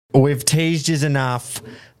We've teased you enough,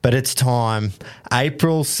 but it's time.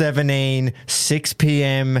 April 17, 6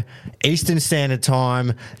 p.m. Eastern Standard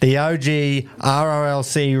Time. The OG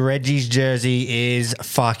RRLC Reggie's jersey is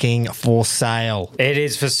fucking for sale. It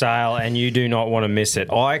is for sale, and you do not want to miss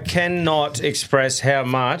it. I cannot express how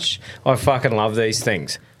much I fucking love these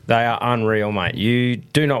things. They are unreal, mate. You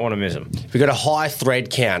do not want to miss them. We've got a high thread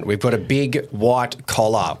count. We've got a big white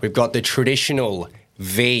collar. We've got the traditional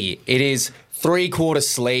V. It is 3/4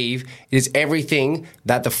 sleeve. It is everything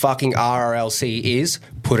that the fucking RRLC is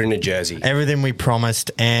put in a jersey. Everything we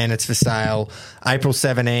promised, and it's for sale. April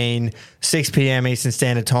 17, 6 p.m. Eastern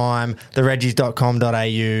Standard Time,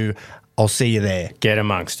 thereggies.com.au. I'll see you there. Get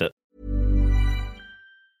amongst it.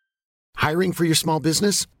 Hiring for your small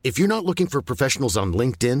business? If you're not looking for professionals on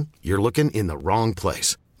LinkedIn, you're looking in the wrong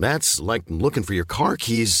place. That's like looking for your car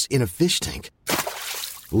keys in a fish tank.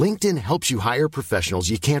 LinkedIn helps you hire professionals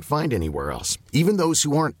you can't find anywhere else, even those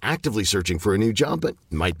who aren't actively searching for a new job but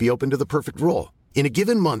might be open to the perfect role. In a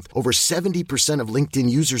given month, over 70% of LinkedIn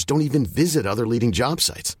users don't even visit other leading job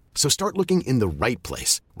sites. So start looking in the right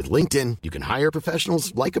place. With LinkedIn, you can hire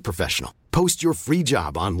professionals like a professional. Post your free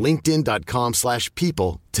job on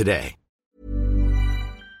linkedin.com/people today.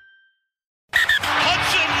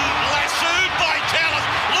 Hudson lassoed by Tallis.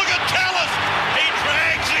 Look at Tallis. He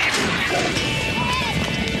drags him.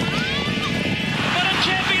 But a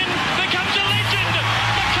champion becomes a legend.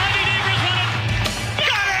 Maccabi Nebra's won it.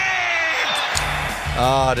 Got it!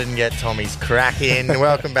 Oh, I didn't get Tommy's crack in.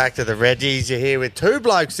 Welcome back to the Reggies. You're here with two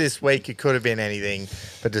blokes this week who could have been anything,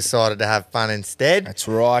 but decided to have fun instead. That's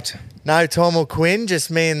right. No Tom or Quinn,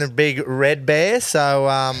 just me and the big red bear.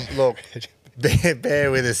 So, look,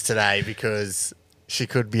 bear with us today because she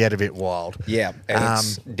could be a bit wild. Yeah, and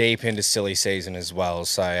it's deep into silly season as well,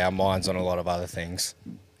 so our mind's on a lot of other things.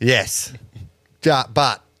 Yes.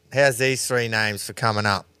 But how's these three names for coming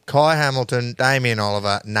up? Kai Hamilton, Damien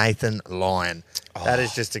Oliver, Nathan Lyon. That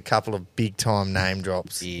is just a couple of big-time name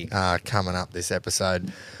drops coming up this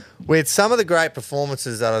episode. With some of the great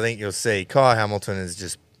performances that I think you'll see, Kai Hamilton has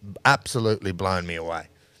just absolutely blown me away.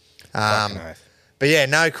 But yeah,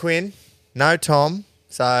 no Quinn, no Tom.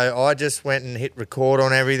 So I just went and hit record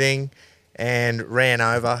on everything and ran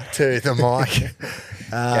over to the mic.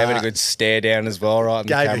 Gave it a good stare down as well, right?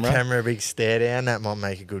 Gave the camera a big stare down. That might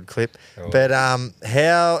make a good clip. Oh. But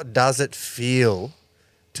how does it feel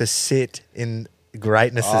to sit in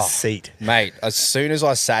greatness's seat? Mate, as soon as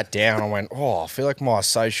I sat down, I went, I feel like my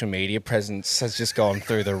social media presence has just gone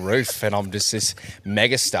through the roof and I'm just this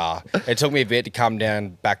megastar. It took me a bit to come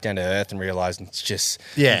back down to earth and realise it's just,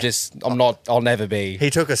 I'll never be. He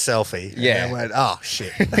took a selfie and then went, oh,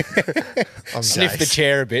 shit. Sniffed the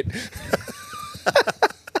chair a bit.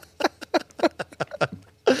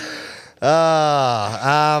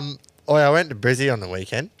 I went to Brizzy on the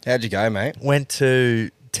weekend. How'd you go, mate? Went to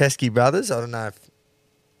Teskey Brothers. I don't know if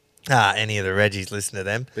any of the Reggies listen to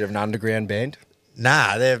them. Bit of an underground band?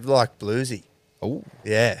 Nah, they're like bluesy. Oh.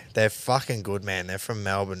 Yeah, they're fucking good, man. They're from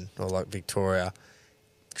Melbourne or like Victoria.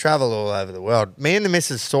 Travel all over the world. Me and the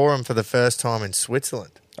missus saw them for the first time in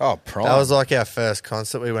Switzerland. Oh, prime. That was like our first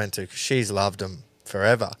concert we went to because she's loved them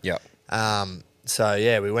forever. Yep. So,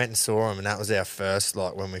 yeah, we went and saw them, and that was our first,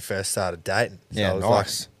 like, when we first started dating. So yeah, it was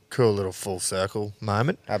nice. Like a cool little full circle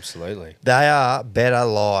moment. Absolutely. They are better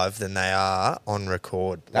live than they are on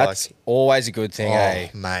record. That's always a good thing,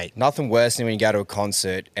 mate. Nothing worse than when you go to a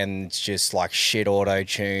concert and it's just like shit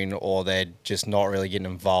auto-tune or they're just not really getting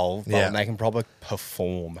involved, but they can probably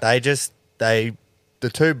perform. The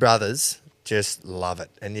two brothers just love it,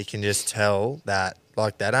 and you can just tell that.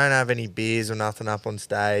 Like, they don't have any beers or nothing up on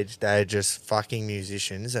stage. They're just fucking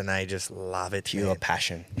musicians, and they just love it. Pure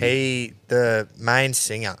passion. The main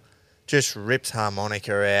singer, just rips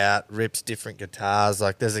harmonica out, rips different guitars.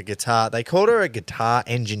 Like, there's a guitar. They called her a guitar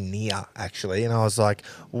engineer, actually, and I was like,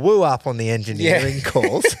 woo up on the engineering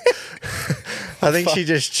calls. I think she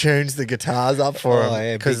just tunes the guitars up for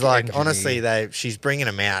them. Because, honestly, she's bringing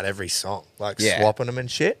them out every song, like swapping them and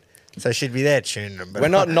shit. So she'd be there tuning them. But we're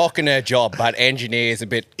not knocking her job, but engineer's a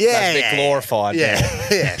bit glorified.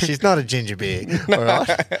 Yeah, she's not a ginger beer, all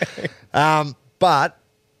right? But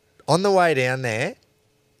on the way down there,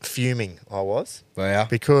 fuming I was. Yeah.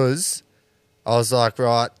 Because I was like,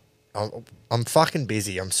 right, I'm fucking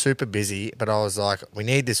busy. I'm super busy. But I was like, we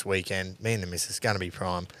need this weekend. Me and the missus, going to be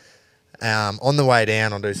prime. On the way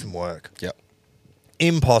down, I'll do some work. Yep.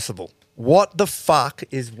 Impossible. What the fuck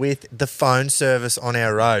is with the phone service on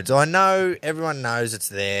our roads? I know everyone knows it's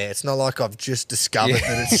there. It's not like I've just discovered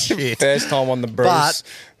that it's shit. First time on the Bruce.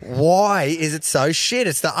 But why is it so shit?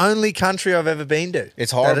 It's the only country I've ever been to.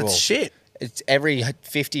 It's horrible. That it's shit. It's every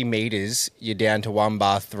 50 metres, you're down to 1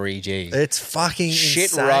 bar 3G. It's fucking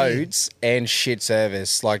Shit insane. roads and shit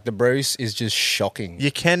service. Like, the Bruce is just shocking.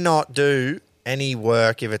 You cannot do any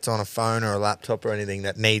work if it's on a phone or a laptop or anything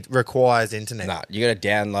that requires internet. Nah, you got to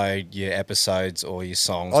download your episodes or your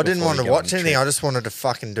songs. I didn't before want you to go watch on anything. trip. I just wanted to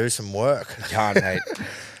fucking do some work. You can't, mate. You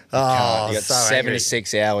Oh, got so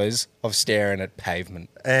 76 hours of staring at pavement.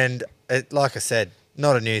 And like I said,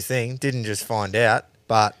 not a new thing. Didn't just find out,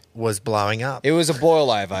 but was blowing up. It was a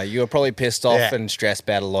boil over. You were probably pissed off Yeah. and stressed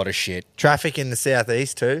about a lot of shit. Traffic in the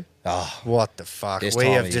southeast too. Oh, What the fuck? This We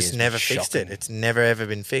time have of just year's never been fixed shocking. it. It's never ever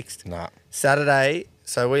been fixed. nah. Saturday,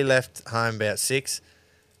 so we left home about 6,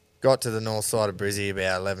 got to the north side of Brizzy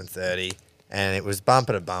about 11:30, and it was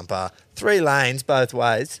bumper to bumper, 3 lanes both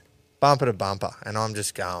ways, bumper to bumper, and I'm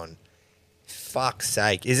just going, fuck's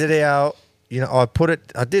sake, is it our? I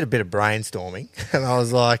did a bit of brainstorming, and I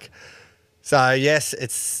was like, so yes,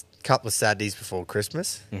 it's a couple of Saturdays before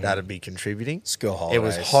Christmas. That'd be contributing. School It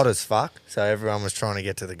was holidays. hot as fuck, so everyone was trying to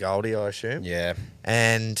get to the Goldie, I assume. Yeah.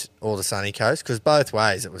 And all the sunny coast, because both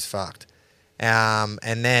ways it was fucked. And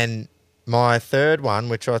then my third one,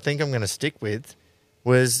 which I think I'm going to stick with,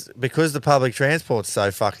 was because the public transport's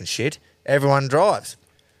so fucking shit, everyone drives.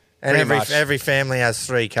 And Pretty much. every family has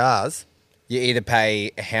 3 cars. You either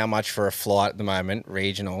pay how much for a flight at the moment,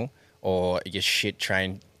 regional, or your shit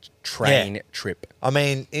train trip. I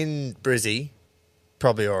mean, in Brizzy,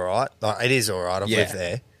 probably all right. Like, it is all right. I've Yeah. lived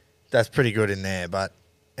there. That's pretty good in there, but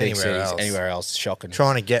Big anywhere cities, else. anywhere else, shocking.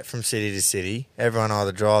 Trying to get from city to city, everyone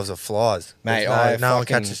either drives or flies. Mate, There's no one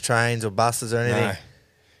fucking- catches trains or buses or anything. No.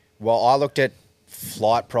 Well, I looked at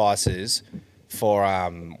flight prices for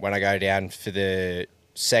when I go down for the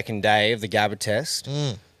second day of the GABA test.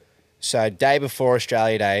 So day before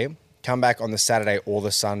Australia Day, come back on the Saturday or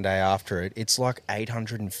the Sunday after it. It's like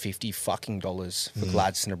 $850 fucking dollars for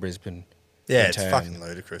Gladstone to Brisbane. Yeah, return. it's fucking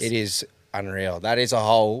ludicrous. It is unreal. That is a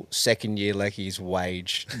whole second year Lecky's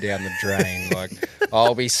wage down the drain. Like,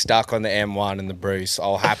 I'll be stuck on the M1 and the Bruce.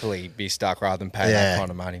 I'll happily be stuck rather than pay that kind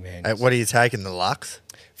of money, man. What are you taking, the Lux?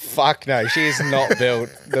 Fuck no, she is not built.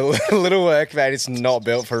 The little workmate is not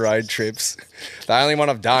built for road trips. The only one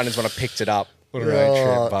I've done is when I picked it up on a road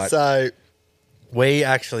trip. But So we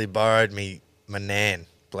actually borrowed my nan,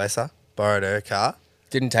 bless her, borrowed her car.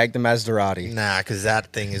 didn't take the Maserati. Nah, because that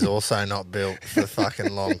thing is also not built for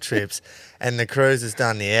fucking long trips. And the cruiser's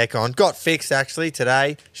done the aircon. Got fixed actually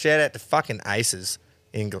today. Shout out to fucking Aces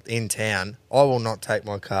in town. I will not take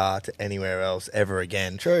my car to anywhere else ever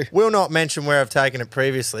again. True. Will not mention where I've taken it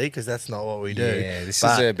previously because that's not what we do. Yeah, this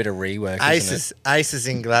But is a bit of rework, isn't it? Aces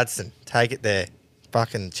in Gladstone. Take it there.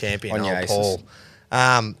 Fucking champion, On your old Aces.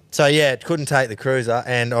 Paul. So yeah, couldn't take the cruiser,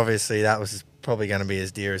 and obviously that was probably going to be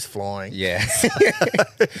as dear as flying. Yeah.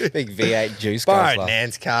 Big V8 juice Borrowed guzzler.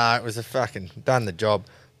 Nan's car. It was a fucking done the job.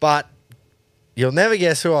 But you'll never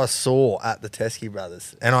guess who I saw at the Teskey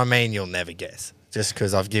Brothers, and I mean you'll never guess. Just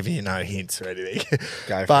because I've given you no hints or anything.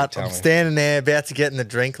 Go for But it, tell I'm me. standing there about to get in the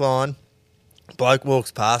drink line. Bloke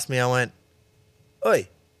walks past me. I went, "Oi,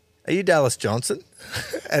 are you Dallas Johnson?"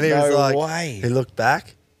 And he was No like, way. He looked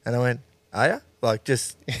back, and I went, "Are you?" Like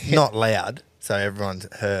just not loud, so everyone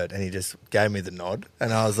heard. And he just gave me the nod,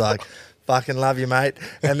 and I was like, "Fucking love you, mate."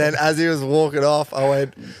 And then as he was walking off, I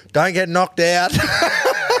went, "Don't get knocked out."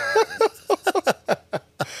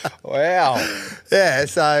 Wow. Yeah,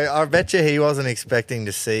 so I bet you he wasn't expecting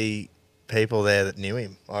to see people there that knew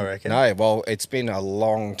him, I reckon. No, well, it's been a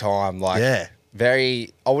long time. Like, Yeah.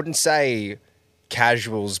 very, I wouldn't say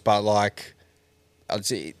casuals, but like, I'd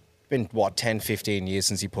say it's been, 10, 15 years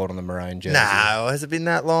since he put on the maroon jersey. No, has it been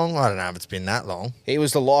that long? I don't know if it's been that long. He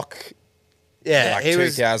was the lock. Yeah, Like he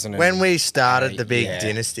was 2000 and- when we started the big yeah.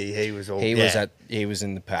 dynasty. He was all He yeah. was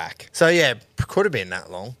in the pack. So yeah, could have been that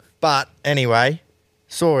long. But anyway,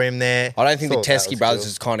 saw him there. I don't think the thought that Teskey was Brothers cool.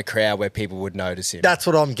 is the kind of crowd where people would notice him. That's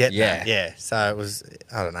what I'm getting Yeah. at. Yeah. So it was.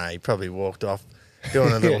 I don't know. He probably walked off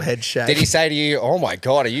doing a little head shake. Did he say to you, "Oh my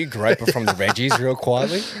God, are you Groper from the Reggies?" Real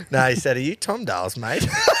quietly. No, he said, "Are you Tom Dales, mate?"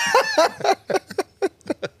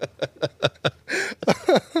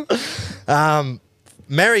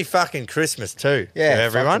 Merry fucking Christmas too Yeah, to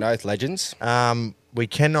everyone. fucking oath, legends. We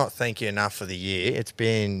cannot thank you enough for the year. It's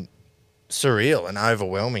been surreal and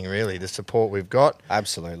overwhelming, really, the support we've got.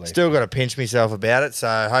 Absolutely. Still got to pinch myself about it, so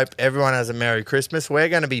I hope everyone has a Merry Christmas. We're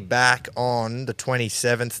going to be back on the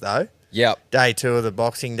 27th, though. Yep. Day 2 of the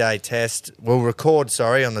Boxing Day test. We'll record,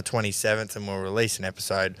 on the 27th, and we'll release an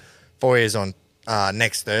episode for you on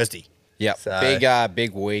next Thursday. Yep. So-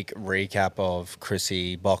 Big week recap of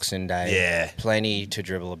Chrissy Boxing Day. Yeah. Plenty to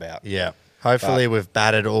dribble about. Yeah. Hopefully we've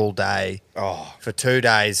batted all day. Oh, For 2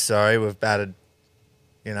 days, we've batted,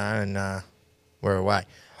 and we're away.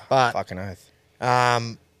 But Fucking oath.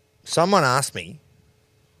 someone asked me,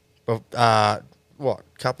 a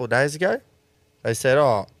couple of days ago? They said,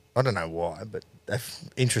 I don't know why, but they're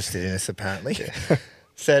interested in us apparently.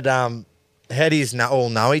 Said, how do you all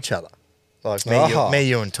know each other? Like me,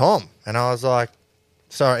 you and Tom. And I was like,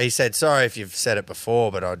 sorry. He said, sorry if you've said it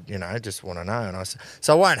before, but I, just want to know. And I said,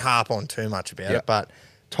 so I won't harp on too much about it, but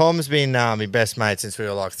Tom's been my best mate since we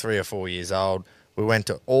were like 3 or 4 years old. We went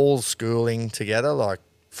to all schooling together, like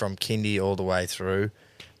from kindy all the way through.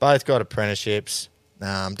 Both got apprenticeships,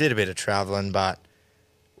 did a bit of travelling, but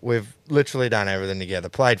we've literally done everything together.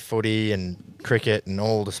 Played footy and cricket and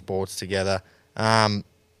all the sports together.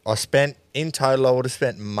 In total, I would have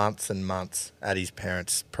spent months and months at his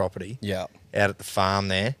parents' property. Yeah. Out at the farm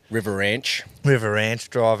there. River Ranch,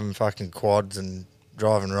 driving fucking quads and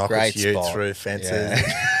driving rockets through fences.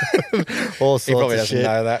 Yeah. All sorts He probably of doesn't shit.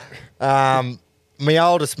 know that. My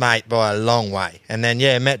oldest mate by a long way. And then,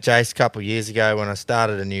 met Jace a couple of years ago when I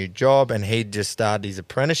started a new job and he'd just started his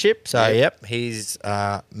apprenticeship. So, he's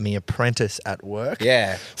my apprentice at work.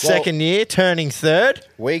 Yeah. Second year, turning third.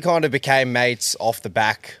 We kind of became mates off the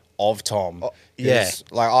back of Tom. Yeah.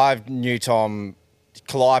 Like, I knew Tom.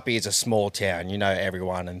 Calliope is a small town. You know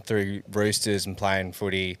everyone. And through Roosters and playing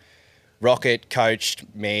footy, Rocket coached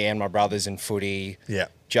me and my brothers in footy. Yeah.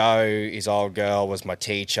 Joe, his old girl, was my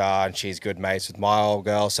teacher, and she's good mates with my old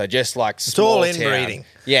girl. So just like small all town. inbreeding.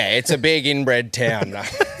 Yeah, it's a big inbred town.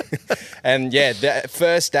 And the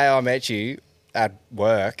first day I met you at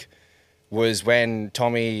work was when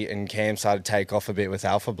Tommy and Cam started to take off a bit with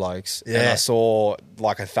Alpha Blokes. Yeah. And I saw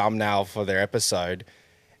like a thumbnail for their episode,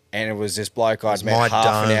 and it was this bloke I'd my met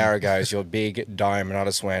half an dome. hour ago. It's your big dome, and I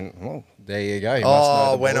just went, "Oh, there you go." You must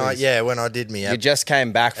know the when boys. I did me You just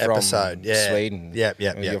came back from episode, yeah. Sweden. Yep,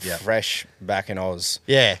 And You're fresh back in Oz.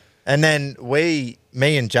 Yeah. And then me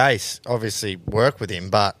and Jace obviously work with him,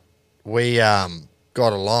 but we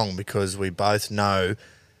got along because we both know,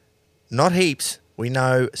 not heaps, we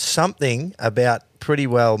know something about pretty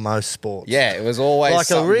well most sports. Yeah, it was always like a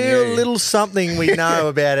something real new. little something we know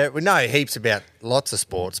about it. We know heaps about lots of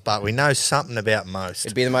sports, but we know something about most.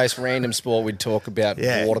 It'd be the most random sport we'd talk about,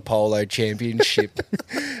 Yeah. water polo championship.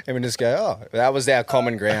 And we just go, oh, that was our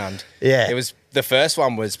common ground. Yeah. It was, the first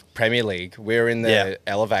one was Premier League. We were in the Yeah.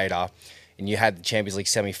 elevator and you had the Champions League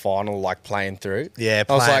semi-final like playing through. Yeah,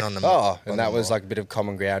 I was playing like, on the oh, on and that the was mic. like a bit of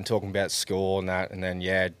common ground, talking about score and that. And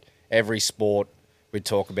then, every sport we'd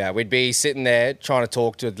talk about. We'd be sitting there trying to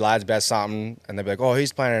talk to the lads about something, and they'd be like, oh,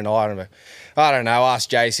 who's playing tonight? And I'm like, I don't know, ask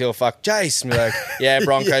Jace, he'll fuck Jace. And we're like, yeah,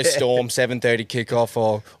 Broncos Storm, 7:30 kickoff,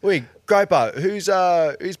 or, oi, Groper,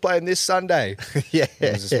 who's playing this Sunday? Yeah.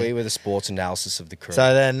 It was just, we were the sports analysis of the crew.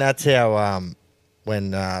 So then that's how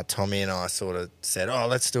when Tommy and I sort of said, oh,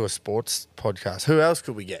 let's do a sports podcast. Who else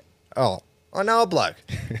could we get? Oh, I know a bloke.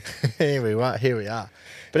 Here we are.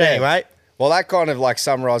 But Yeah. anyway, Well, that kind of like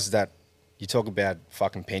summarises that. You talk about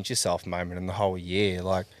fucking pinch yourself moment in the whole year.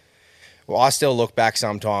 Like, well, I still look back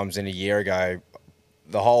sometimes in a year ago,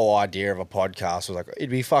 the whole idea of a podcast was like, it'd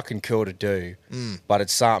be fucking cool to do, but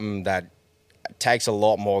it's something that takes a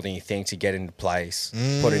lot more than you think to get into place,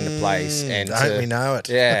 put into place. And don't we know it?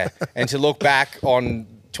 Yeah. And to look back on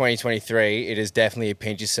 2023, it is definitely a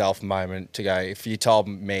pinch yourself moment to go, if you told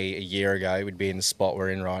me a year ago, it would be in the spot we're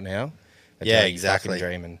in right now. I'd yeah, tell you, exactly. fucking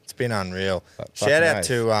dreaming. It's been unreal. Fucking Shout out oath.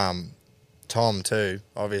 to Tom too,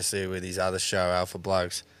 obviously with his other show, Alpha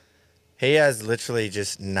Blokes. He has literally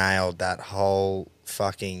just nailed that whole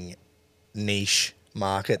fucking niche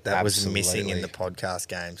market that was missing in the podcast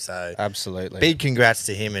game. So Absolutely. big congrats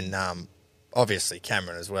to him and obviously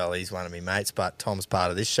Cameron as well. He's one of my mates, but Tom's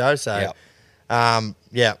part of this show. So,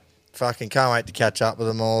 fucking can't wait to catch up with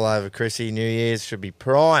them all over Chrissy. New Year's should be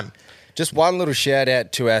prime. Just one little shout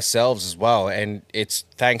out to ourselves as well, and it's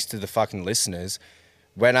thanks to the fucking listeners.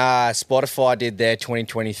 When Spotify did their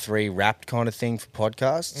 2023 Wrapped kind of thing for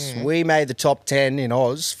podcasts, we made the top 10 in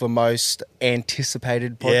Oz for most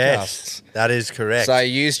anticipated podcasts. Yes, that is correct. So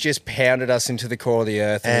you just pounded us into the core of the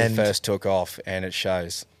earth when And- we first took off, and it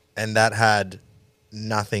shows. And that had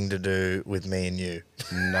nothing to do with me and you.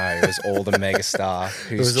 No, it was all the megastar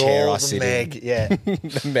It whose was chair all I the sit Meg. in. Yeah.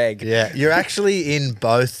 The Meg. Yeah. You're actually in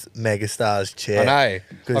both Megastar's chair. I know.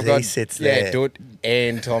 Because I've got- he sits there. Yeah, Doot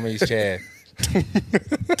and Tommy's chair.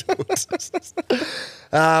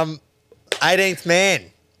 18th man.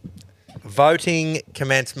 Voting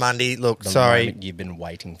commenced Monday. Look, The sorry, moment you've been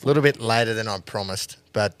waiting a for. little bit later than I promised,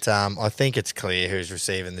 but I think it's clear who's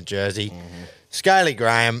receiving the jersey. Scaly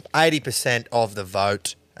Graham, 80% of the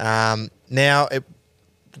vote. Now, it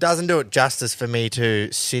doesn't do it justice for me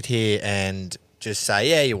to sit here and just say,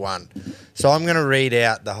 yeah, you won. So I'm going to read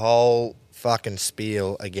out the whole fucking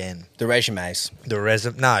spiel again. The resumes.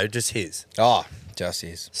 No, just his. Oh, just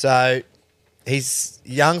his. So his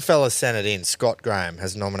young fella sent it in. Scott Graham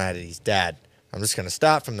has nominated his dad. I'm just going to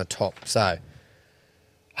start from the top. So,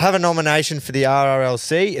 have a nomination for the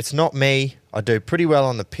RRLC. It's not me. I do pretty well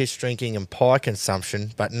on the piss drinking and pie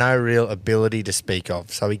consumption, but no real ability to speak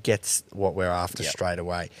of. So he gets what we're after straight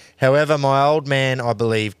away. However, my old man, I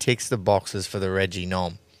believe, ticks the boxes for the Reggie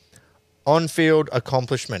nom. On-field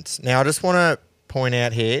accomplishments. Now, I just want to point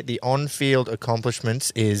out here, the on-field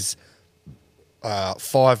accomplishments is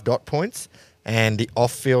 5 dot points, and the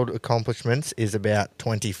off-field accomplishments is about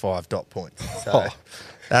 25 dot points. So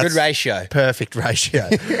that's good ratio. Perfect ratio.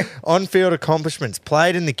 On-field accomplishments.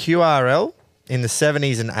 Played in the QRL in the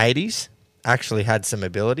 70s and 80s. Actually had some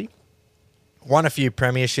ability. Won a few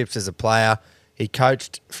premierships as a player. He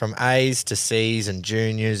coached from A's to C's and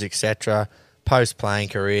juniors, etc. Post-playing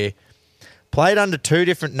career. Played under 2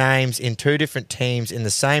 different names in 2 different teams in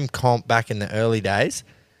the same comp back in the early days.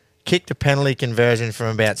 Kicked a penalty conversion from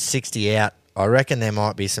about 60 out. I reckon there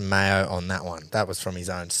might be some mayo on that one. That was from his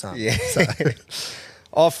own son. Yeah. So,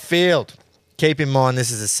 off field. Keep in mind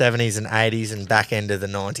this is the 70s and 80s and back end of the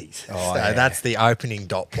 90s. Oh, so yeah. that's the opening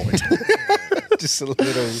dot point. Just a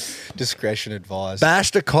little discretion advised.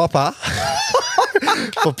 Bashed a copper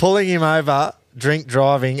for pulling him over drink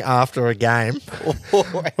driving after a game.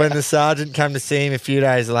 When the sergeant came to see him a few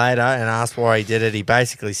days later and asked why he did it, he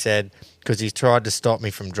basically said, because he's tried to stop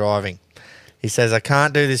me from driving. He says, I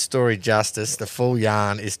can't do this story justice. The full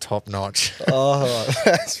yarn is top notch. Oh,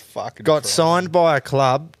 that's fucking Got crazy. signed by a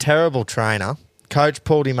club, terrible trainer. Coach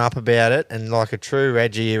pulled him up about it, and like a true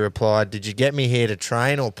Reggie, he replied, did you get me here to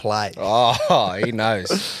train or play? Oh, he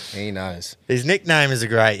knows. He knows. His nickname is a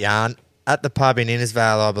great yarn. At the pub in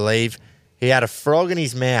Innisfail, I believe, he had a frog in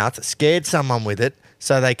his mouth, scared someone with it,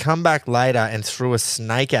 so they come back later and threw a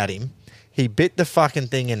snake at him. He bit the fucking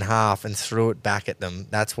thing in half and threw it back at them.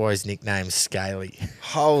 That's why his nickname's Scaly.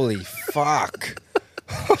 Holy fuck.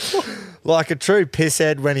 Like a true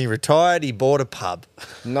pisshead, when he retired, he bought a pub.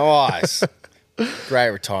 Nice. Great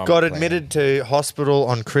retirement. Got plan. admitted to hospital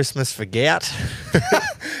on Christmas for gout.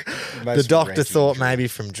 The Most doctor Reggie thought injury. maybe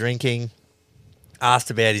from drinking.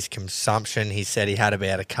 Asked about his consumption. He said he had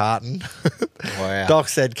about a carton. Wow. Doc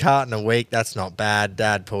said carton a week. That's not bad.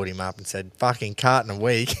 Dad pulled him up and said, fucking carton a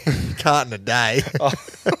week, carton a day.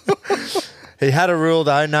 He had a rule,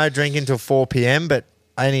 though, no drinking till 4 p.m, but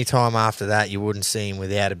any time after that, you wouldn't see him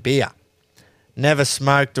without a beer. Never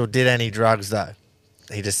smoked or did any drugs, though.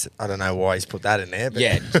 He just, I don't know why he's put that in there. But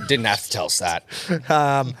Yeah, didn't have to tell us that.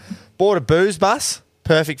 Bought a booze bus.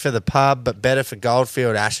 Perfect for the pub, but better for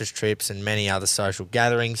Goldfield Ashes trips and many other social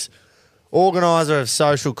gatherings. Organiser of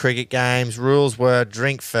social cricket games. Rules were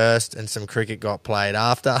drink first and some cricket got played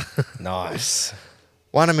after. Nice.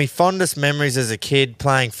 One of my fondest memories as a kid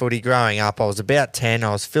playing footy growing up, I was about 10.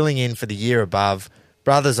 I was filling in for the year above.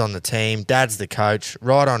 Brothers on the team, dad's the coach.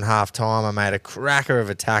 Right on half time, I made a cracker of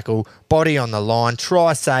a tackle, body on the line,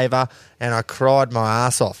 try saver, and I cried my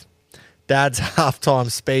ass off. Dad's halftime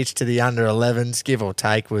speech to the under-11s, give or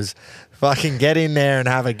take, was fucking get in there and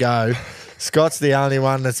have a go. Scott's the only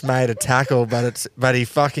one that's made a tackle, but he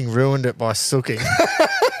fucking ruined it by sooking.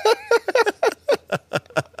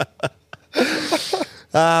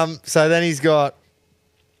 So then he's got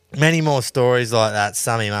many more stories like that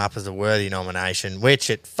sum him up as a worthy nomination, which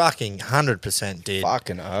it fucking 100% did.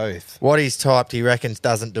 Fucking oath. What he's typed, he reckons,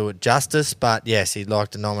 doesn't do it justice, but yes, he'd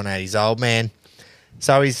like to nominate his old man.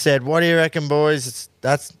 So he said, what do you reckon, boys?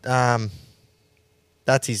 That's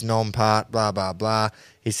his nom part, blah, blah, blah.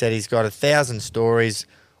 He said he's got 1,000 stories,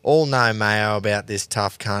 all no mayo about this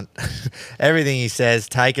tough cunt. Everything he says,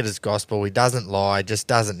 take it as gospel. He doesn't lie, just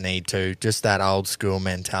doesn't need to. Just that old school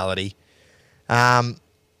mentality.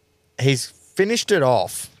 He's finished it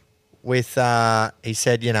off with, he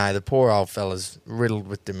said, you know, the poor old fella's riddled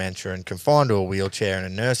with dementia and confined to a wheelchair in a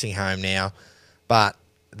nursing home now, but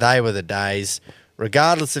they were the days.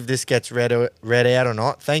 Regardless if this gets read out or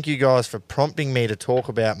not, thank you guys for prompting me to talk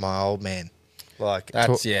about my old man. Like,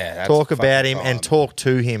 That's talk fucking about him prime. and talk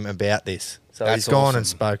to him about this. So That's he's gone awesome. and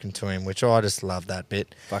spoken to him, which I just love that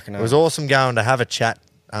bit. Fucking it was awesome going to have a chat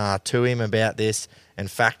to him about this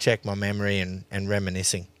and fact check my memory and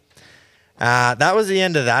reminiscing. That was the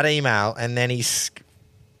end of that email, and then he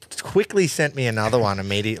quickly sent me another one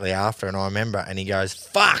immediately after, and I remember, and he goes,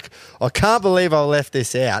 fuck, I can't believe I left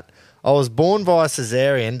this out. I was born via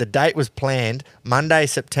cesarean. The date was planned, Monday,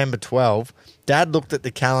 September 12. Dad looked at the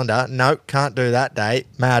calendar. Nope, can't do that date.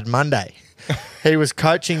 Mad Monday. He was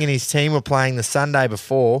coaching and his team were playing the Sunday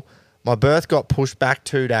before. My birth got pushed back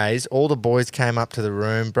 2 days. All the boys came up to the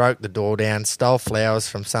room, broke the door down, stole flowers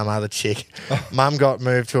from some other chick. Mum got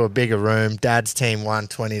moved to a bigger room. Dad's team won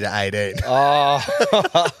 20 to 18. Oh,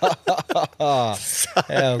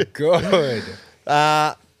 how good.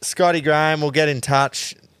 Scotty Graham will get in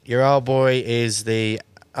touch. Your old boy is the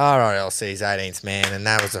RILC's 18th man, and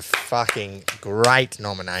that was a fucking great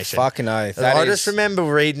nomination. Fucking oath. I just remember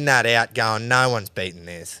reading that out going, no one's beaten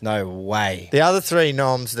this. No way. The other 3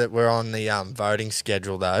 noms that were on the voting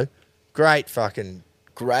schedule, though, great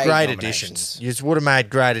additions. You would have made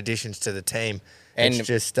great additions to the team. And it's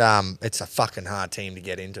just, it's a fucking hard team to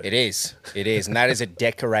get into. It is. And that is a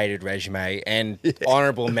decorated resume. And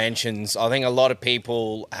honourable mentions, I think a lot of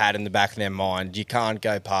people had in the back of their mind, you can't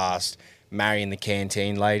go past marrying the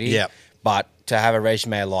canteen lady. Yep. But to have a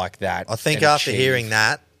resume like that. I think after hearing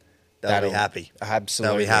that, they'll be happy.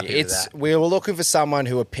 Absolutely. They'll be happy with that. We were looking for someone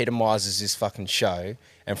who epitomises this fucking show.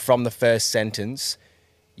 And from the first sentence,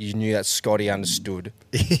 you knew that Scotty understood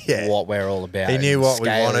what we're all about. He knew what we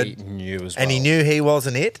Scaly wanted. Knew as well. And he knew he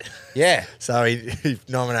wasn't it. Yeah. So he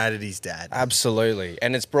nominated his dad. Absolutely.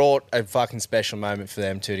 And it's brought a fucking special moment for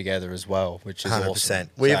them two together as well, which is 100%.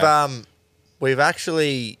 awesome. We've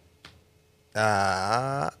actually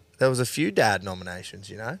there was a few dad nominations,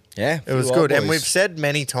 you know? Yeah. It was good. And we've said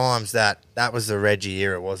many times that was the Reggie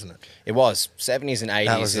era, wasn't it? It was. 70s and 80s.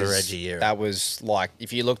 That was the Reggie era. That was like,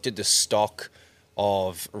 if you looked at the stock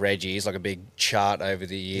of Reggie's, like a big chart over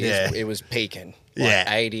the years, it was peaking. Like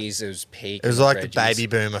 80s, it was peaking. It was like Reggie's. the baby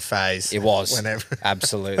boomer phase. It was. Whenever.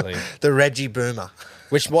 Absolutely. The Reggie boomer.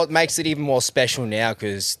 Which what makes it even more special now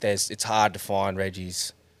because it's hard to find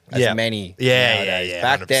Reggie's as many nowadays.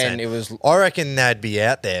 Back 100%. then, it was... I reckon they'd be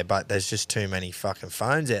out there, but there's just too many fucking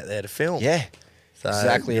phones out there to film. Yeah. So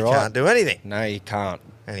exactly you right. can't do anything. No, you can't.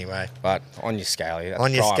 Anyway. But on your Scaly.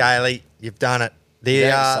 On your Scaly, you've done it.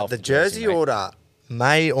 The jersey order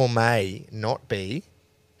may or may not be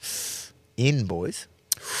in, boys.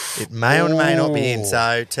 It may or may not be in.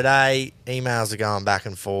 So today, emails are going back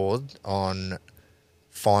and forth on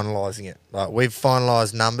finalising it. Like we've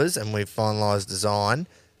finalised numbers and we've finalised design.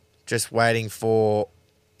 Just waiting for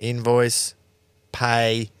invoice,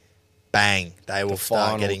 pay, bang. They will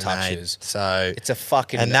start getting touches. Made. So it's a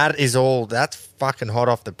fucking... And that's fucking hot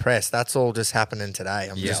off the press. That's all just happening today.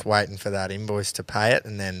 I'm just waiting for that invoice to pay it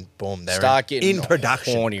and then boom, they're getting in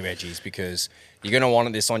production. Horny Reggie's because you're going to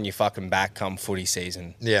want this on your fucking back come footy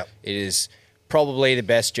season. Yeah. It is probably the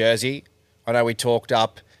best jersey. I know we talked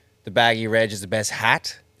up the baggy Reg is the best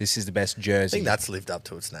hat. This is the best jersey. I think that's lived up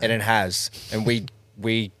to its name. And it has. And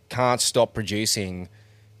we can't stop producing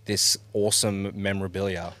this awesome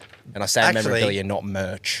memorabilia. And I say memorabilia, not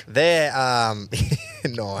merch. They're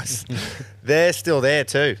nice. They're still there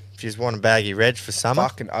too. If you just want a baggy Reg for summer.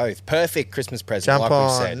 Fucking oath. Perfect Christmas present. Jump like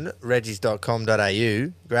on we said.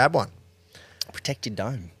 reggies.com.au, grab one. Protect your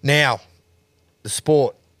dome. Now, the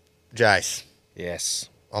sport, Jace. Yes.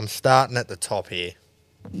 I'm starting at the top here.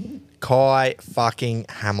 Kai fucking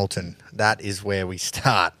Hamilton. That is where we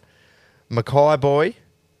start. Mackay boy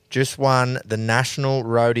just won the National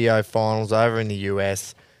Rodeo Finals over in the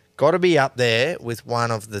US. Got to be up there with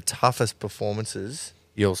one of the toughest performances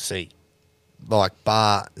you'll see. Like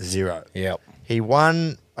bar zero. Yep. He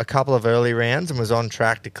won a couple of early rounds and was on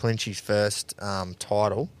track to clinch his first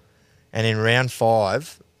title. And in round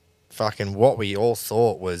 5, fucking what we all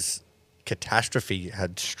thought was catastrophe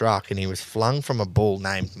had struck, and he was flung from a bull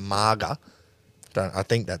named Marga. I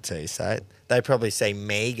think that's how you say it. They probably say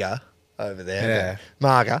Mega over there. Yeah.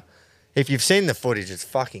 Marga. If you've seen the footage, it's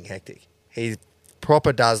fucking hectic. He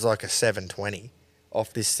proper does like a 720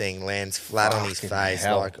 off this thing, lands flat on his face.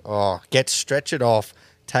 Hell. Gets stretchered off,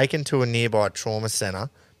 taken to a nearby trauma centre,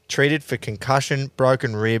 treated for concussion,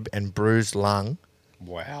 broken rib, and bruised lung.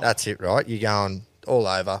 Wow. That's it, right? You're going all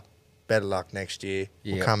over. Better luck next year.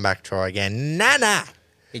 Yep. We'll come back, try again. Nah.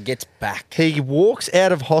 He gets back. He walks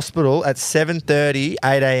out of hospital at 7:30,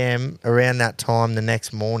 8 a.m. around that time the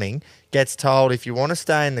next morning. Gets told if you want to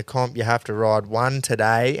stay in the comp, you have to ride one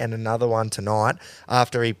today and another one tonight.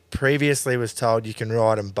 After he previously was told you can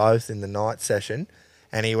ride them both in the night session.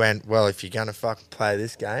 And he went, well, if you're going to fucking play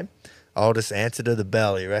this game, I'll just answer to the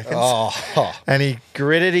bell, he reckons. Oh. And he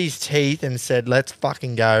gritted his teeth and said, let's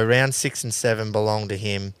fucking go. Round 6 and 7 belong to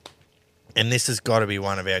him. And this has got to be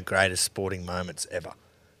one of our greatest sporting moments ever.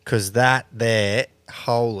 Because that there,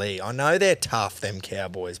 holy, I know they're tough, them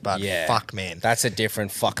Cowboys, but fuck, man. That's a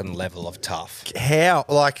different fucking level of tough. How,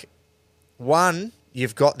 like, one,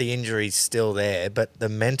 you've got the injuries still there, but the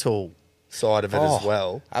mental side of it as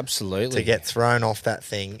well. Absolutely. To get thrown off that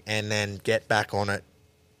thing and then get back on it.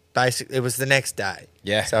 Basically, it was the next day.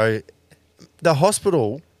 Yeah. So the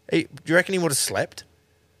hospital, Do you reckon he would have slept?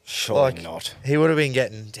 Surely not. He would have been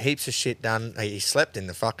getting heaps of shit done. He slept in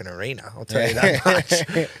the fucking arena, I'll tell you that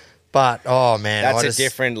much. But, oh, man. That's a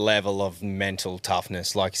different level of mental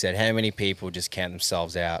toughness. Like you said, how many people just count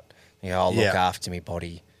themselves out? I'll look after me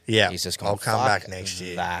body. Yeah, He's just gone, I'll come back next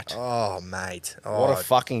year. That. Oh, mate. What Oh, a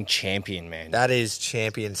fucking champion, man. that is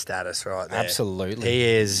champion status right there. Absolutely. He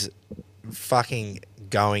is fucking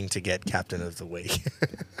going to get captain of the week.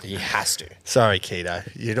 He has to. Sorry, Keto.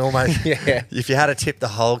 You'd almost... Yeah. If you had to tip the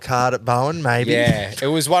whole card at Bowen, maybe. Yeah, it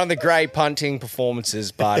was one of the great punting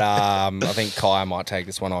performances, but I think Kai might take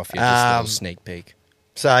this one off you. Just a little sneak peek.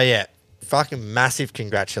 So, yeah, fucking massive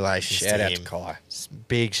congratulations Shout to out him. to Kai.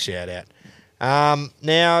 Big shout out.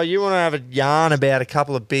 Now, you want to have a yarn about a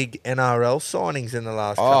couple of big NRL signings in the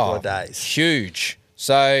last couple of days. Huge.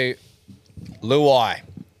 So, Luai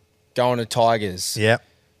going to Tigers. Yep.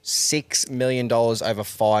 $6 million over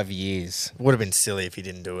 5 years. Would have been silly if he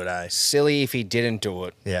didn't do it, eh? Silly if he didn't do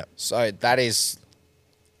it. Yeah. So that is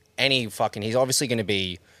he's obviously going to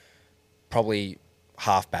be probably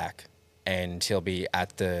halfback and he'll be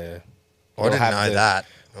at the... I didn't know that.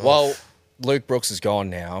 Well, Luke Brooks is gone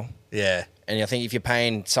now. Yeah. And I think if you're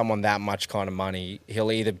paying someone that much kind of money,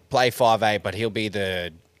 he'll either play 5'8", but he'll be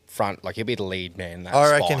the front, like he'll be the lead man. In that I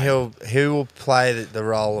reckon spine. he will play the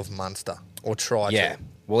role of Munster or try Yeah. to.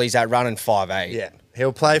 Well, he's at running 5'8". Yeah.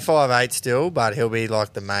 He'll play 5'8" still, but he'll be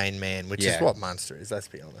like the main man, which is Yeah. what Munster is, let's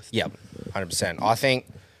be honest. Yep, 100%. I think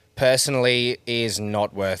personally is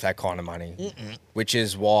not worth that kind of money, which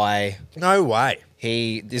is why No way.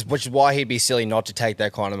 which is why he'd be silly not to take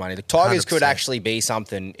that kind of money. The Tigers 100%. could actually be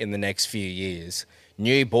something in the next few years.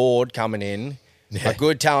 New board coming in, a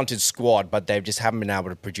good talented squad, but they just haven't been able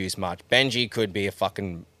to produce much. Benji could be a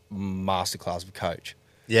fucking masterclass of a coach.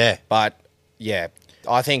 Yeah. But yeah,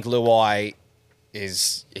 I think Luai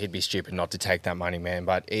he'd be stupid not to take that money, man.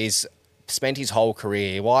 But he's spent his whole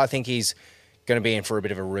career. Why I think he's going to be in for a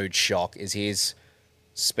bit of a rude shock is he's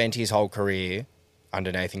spent his whole career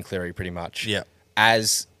under Nathan Cleary pretty much. Yeah.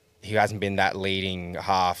 As he hasn't been that leading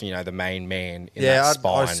half, the main man in that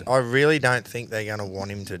spine. I really don't think they're going to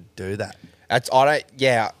want him to do that. I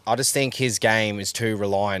just think his game is too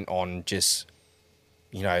reliant on just,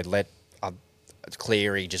 let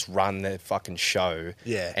Cleary just run the fucking show.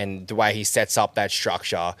 Yeah. And the way he sets up that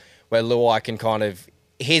structure where Luai can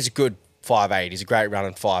he's a good 5'8". He's a great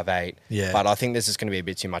running 5'8". Yeah. But I think this is going to be a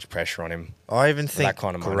bit too much pressure on him. I even think that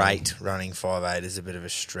kind of money. great running 5'8" is a bit of a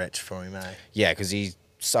stretch for him, eh? Yeah, because he's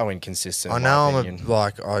so inconsistent. I in know my opinion.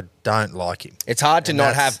 I don't like him. It's hard to And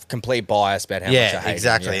not that's- have complete bias about how much I hate him.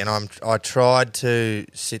 exactly. Yeah. And I tried to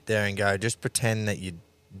sit there and go, just pretend that you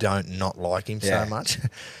don't not like him Yeah. so much.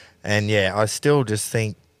 And yeah, I still just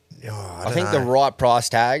think, I think don't the know. right price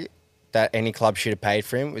tag that any club should have paid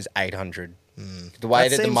for him was $800. The way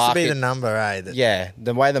that that seems the market, to be the number, eh?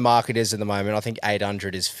 the way the market is at the moment, I think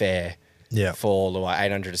 800 is fair. Yeah. For Luai,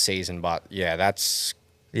 800 a season, but yeah, that's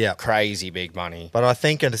Yeah. crazy big money. But I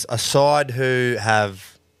think a side who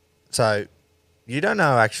have... So, you don't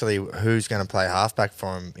know actually who's going to play halfback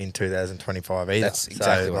for him in 2025 either. That's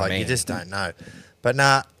exactly so, what I mean. You just don't know. But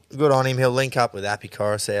nah, good on him. He'll link up with Appy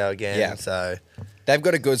Coruscant again. Yeah. So, They've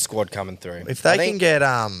got a good squad coming through. if they can get...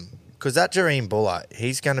 Because that Jareem Buller,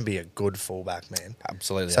 he's going to be a good fullback, man.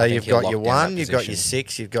 Absolutely. So I think you've he'll got your lock down 1, that you've got your position.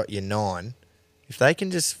 6, you've got your 9. If they can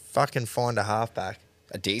just fucking find a halfback,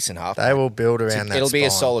 A decent half. they will build around that It'll be a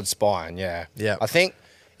spine. solid spine, yeah. Yeah. I think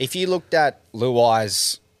if you looked at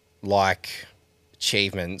Luai's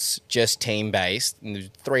achievements, just team based,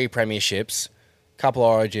 3 premierships, couple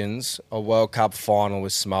origins, a World Cup final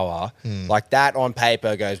with Samoa, like that on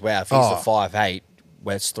paper goes, wow, if he's Oh. the 5'8",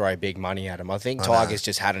 let's throw big money at him. I think Tigers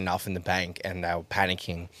just had enough in the bank and they were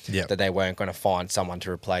panicking Yep. that they weren't going to find someone to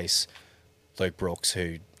replace Luke Brooks,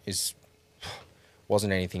 who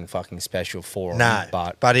wasn't anything fucking special for him. No,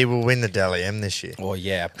 but but he will win the Dally M this year. well,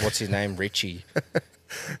 yeah. What's his name? Richie.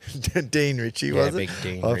 Dean Ritchie, Yeah, was it? big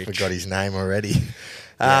Dean I Rich. forgot his name already.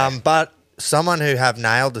 Yeah. But someone who have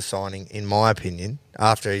nailed the signing, in my opinion,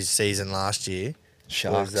 after his season last year,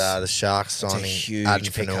 Sharks. was the Sharks That's a signing huge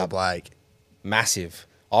Adam Fanua pickup. Blake. Massive.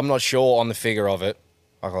 I'm not sure on the figure of it.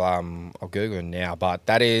 I'll Google it now. But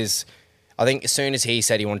that is, I think as soon as he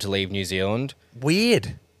said he wanted to leave New Zealand,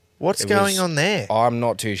 Weird. What's it going was- on there? I'm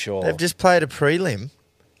not too sure. They've just played a prelim.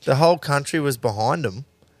 The whole country was behind them.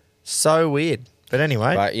 So weird. But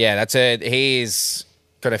anyway, But yeah, that's it. He's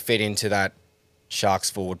got to fit into that Sharks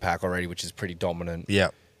forward pack already, which is pretty dominant. yeah.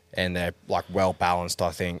 And they're well balanced,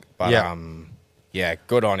 I think. But Yeah. yeah,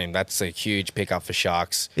 good on him. That's a huge pickup for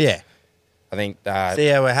Sharks. Yeah. I think So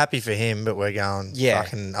yeah, we're happy for him, but we're going, Yeah.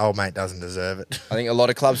 fucking old mate doesn't deserve it. a lot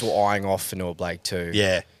of clubs were eyeing off Fanua Blake too.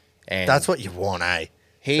 yeah. And That's what you want, eh?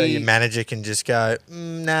 So your manager can just go,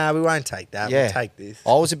 nah, we won't take that. We'll take this.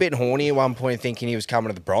 I was a bit horny at one point thinking he was coming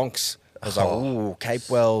to the Bronx. I was like, ooh,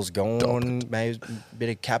 Capewell's gone. Maybe a bit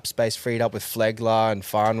of cap space freed up with Flegler and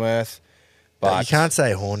Farnworth. But you can't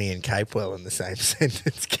say horny and Capewell in the same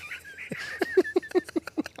sentence.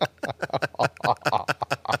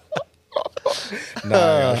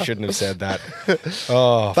 No, I shouldn't have said that.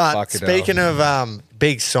 Oh, But fuck it speaking of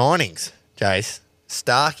big signings, Jace,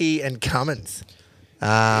 Starkey and Cummins.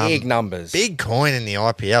 big numbers. Big coin in the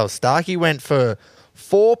IPL. Starkey went for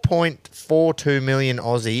 4.42 million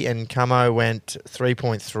Aussie and Cummo went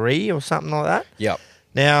 3.3 or something like that. Yep.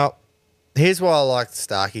 Now, here's why I like the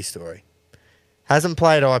Starkey story. Hasn't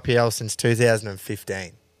played IPL since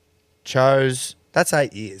 2015. That's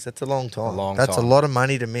 8 years. That's a long time. That's a lot of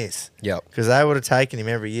money to miss. Yep. Because they would have taken him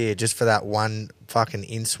every year just for that one fucking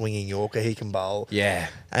in-swinging Yorker he can bowl. Yeah.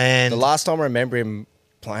 And The last time I remember him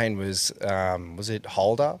playing was it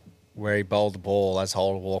Holder? Where he bowled the ball as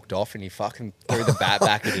Holder walked off and he fucking threw the bat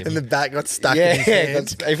back at him. and the bat got stuck in his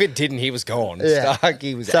hands. If it didn't, he was gone. Yeah.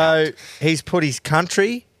 Starkey was So out. he's put his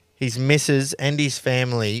country, his missus, and his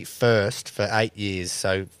family first for 8 years.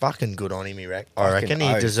 So fucking good on him, I reckon. He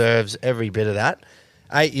oath. deserves every bit of that.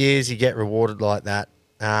 8 years, you get rewarded like that.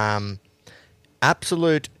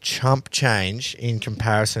 Absolute chump change in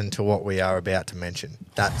comparison to what we are about to mention.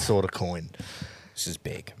 That sort of coin. This is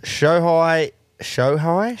big. Shohei, I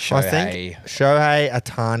Shohei. think. Shohei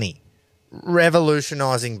Atani.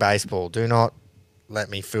 Revolutionising baseball. Do not let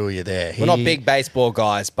me fool you there. We're not big baseball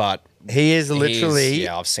guys, but He is literally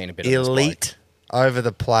I've seen a bit of this bloke. elite over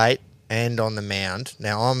the plate and on the mound.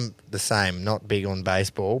 Now, I'm the same, not big on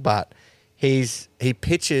baseball, but he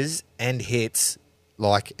pitches and hits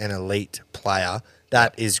like an elite player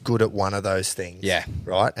that is good at one of those things. Yeah.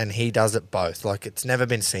 Right? And he does it both. Like, it's never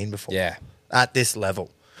been seen before. Yeah. At this level.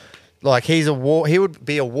 Like, he would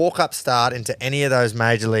be a walk-up start into any of those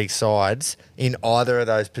major league sides in either of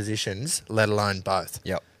those positions, let alone both.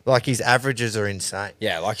 Yep. Like, his averages are insane.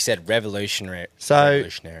 Yeah, like you said, revolutionary. So-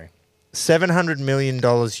 $700 million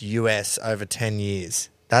US over 10 years.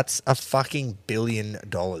 That's a fucking $1 billion.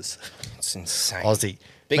 It's insane. Aussie.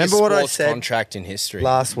 Biggest Remember what I sports said contract in history.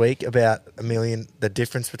 last week about $1 million, the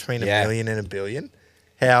difference between Yeah. $1 million and $1 billion?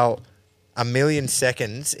 How 1 million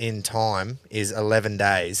seconds in time is 11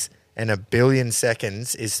 days and 1 billion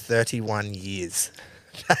seconds is 31 years.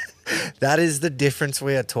 That is the difference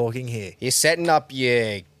we are talking here. You're setting up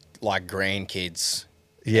your grandkids.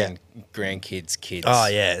 Yeah. And grandkids' kids. Oh,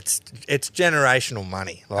 yeah. It's generational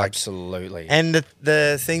money. Like, Absolutely. and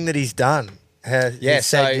the thing that he's done, Yeah, he said,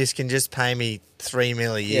 so- this can just pay me $3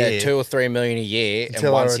 million a year. Yeah, $2 or $3 million a year, and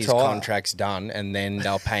Until I once his retire. contract's done, and then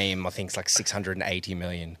they'll pay him. I think it's like $680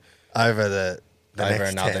 million over the over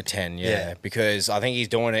next another 10. Yeah, because I think he's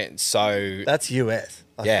doing it so That's US.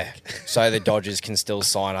 I yeah, think. so the Dodgers can still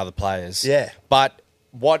sign other players. Yeah. but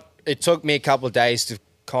what it took me a couple of days to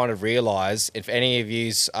kind of realize, if any of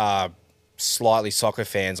yous are slightly soccer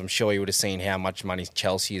fans, I'm sure you would have seen how much money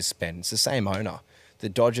Chelsea has spent. It's the same owner. The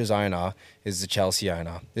Dodgers owner is the Chelsea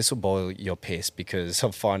owner. This will boil your piss because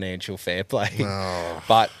of financial fair play. Oh.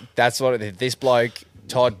 But that's what this bloke,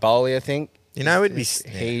 Todd Bowley, I think, You know, it'd be...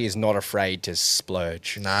 he is not afraid to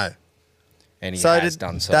splurge. No. And he So has did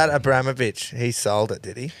done so. that Abramovich, he sold it,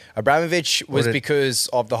 did he? Abramovich was did- because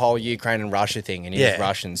of the whole Ukraine and Russia thing, and he was Yeah.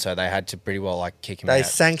 Russian, so they had to pretty well kick him They out.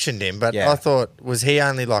 sanctioned him, but Yeah. I thought, was he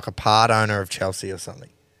only like a part owner of Chelsea or something?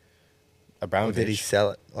 Or Abramovich. did he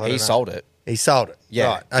sell it? I He don't know. sold it. He sold it. Yeah,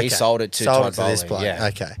 Right, he okay. sold it to Sold Todd it to this Bowley, bloke. yeah.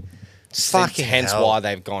 Okay. Fucking hence hell. why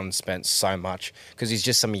they've gone and spent so much, because he's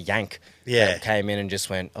just some yank Yeah. that came in and just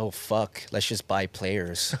went, oh fuck, let's just buy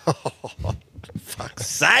players. Fuck's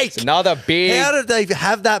sake. Another big. How did they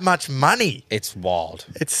have that much money? It's wild.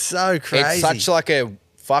 It's so crazy. It's such like a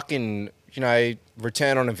fucking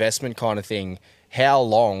return on investment kind of thing. How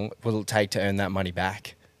long will it take to earn that money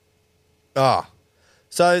back? Oh.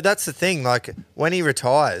 So that's the thing. Like, when he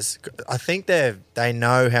retires, I think they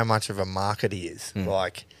know how much of a market he is.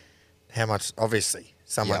 Like, how much, obviously,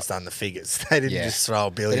 someone's Yep. done the figures. They didn't Yeah. just throw a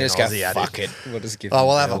They billion just go, Aussie at fuck him. it. We'll just give Oh, them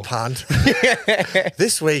we'll a have a bill." punt.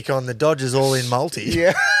 This week on the Dodgers All-In Multi.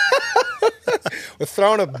 Yeah. We're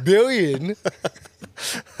throwing a billion.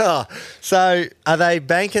 Oh, so are they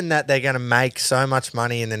banking that they're going to make so much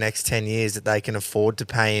money in the next 10 years that they can afford to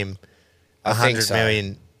pay him I think 100 so.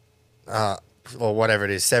 million, or whatever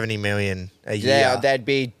it is, 70 million a year? Yeah, they'd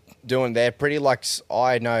be doing. They're pretty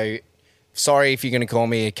I know. Sorry if you're going to call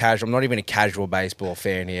me a casual. I'm not even a casual baseball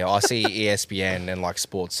fan here. I see ESPN and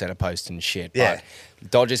Sports Center posting shit. Yeah.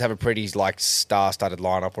 But Dodgers have a pretty star-studded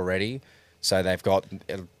lineup already. So they've got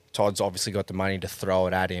Todd's obviously got the money to throw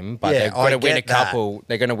it at him, but Yeah, they're going I to win a get that. couple.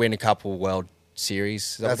 They're going to win a couple World Series.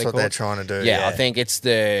 Is that That's what what they they're call it? trying to do. Yeah, Yeah, I think it's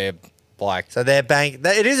the like. so. They're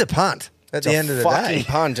it is a punt at It's the a end of the fucking day.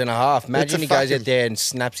 punt and a half. Imagine a he goes fucking- out there and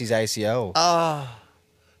snaps his ACL.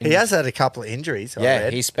 He has had a couple of injuries. I yeah,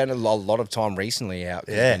 read. he spent a lot of time recently out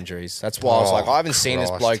with Yeah. injuries. That's why I was like, Oh, I haven't seen this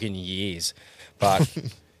Christ. bloke in years, but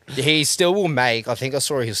he still will make. I think I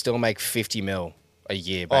saw he'll still make 50 mil a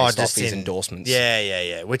year based off his endorsements.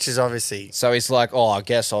 Yeah. Which is obviously So he's like, oh, I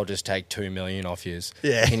guess I'll just take 2 million off yours.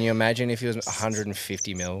 Yeah. Can you imagine if he was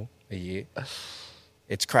 150 mil a year?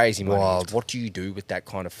 It's crazy money. Wild. What do you do with that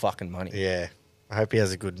kind of fucking money? yeah. I hope he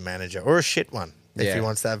has a good manager or a shit one if Yeah. he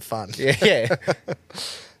wants to have fun. Yeah.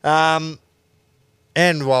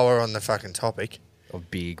 And while we're on the fucking topic, Of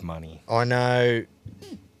big money. I know.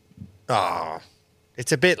 Oh,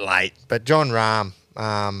 it's a bit late, but John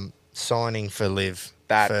Rahm signing for Liv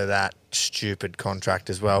for that stupid contract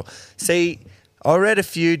as well. See, I read a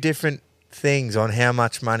few different things on how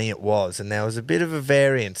much money it was, and there was a bit of a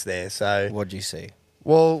variance there. So, What do you see?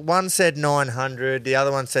 well, one said 900, the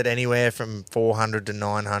other one said anywhere from 400 to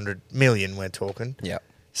 900 million. We're talking. Yeah.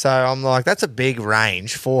 So I'm like, that's a big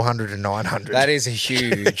range, 400 to 900. That is a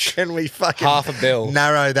huge. Can we fucking Half a bill.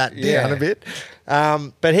 narrow that down Yeah. a bit?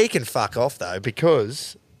 But he can fuck off though,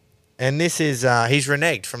 because, and this is he's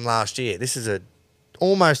reneged from last year. This is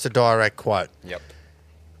almost a direct quote. Yep.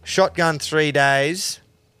 Shotgun 3 days.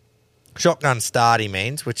 Shotgun start, he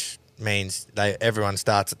means, which means everyone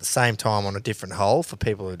starts at the same time on a different hole for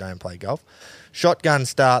people who don't play golf. Shotgun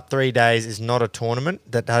start 3 days is not a tournament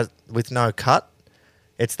that has with no cut.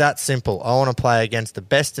 It's that simple. I want to play against the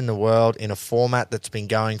best in the world in a format that's been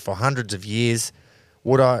going for hundreds of years.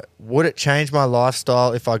 Would it change my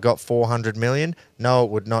lifestyle if I got 400 million? No,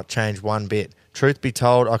 it would not change one bit. Truth be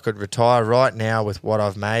told, I could retire right now with what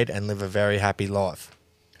I've made and live a very happy life.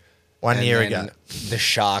 One And year then ago. the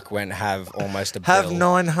Shark went have almost a Have bill.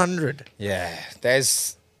 900. Yeah.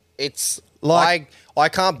 It's Like- I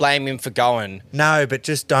can't blame him for going. No, but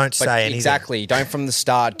just don't But say anything. exactly. Don't from the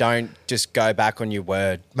start. Don't just go back on your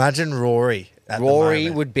word. Imagine Rory. Rory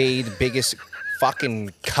would be the biggest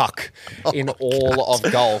fucking cuck in all of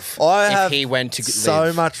golf I if have he went to so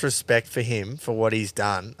live. much respect for him for what he's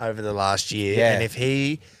done over the last year. Yeah. And if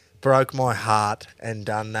he broke my heart and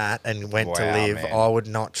done that and went to Wow, live, man. I would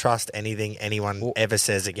not trust anything anyone ever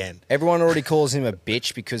says again. Everyone already calls him a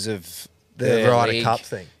bitch because of The Ryder league. Cup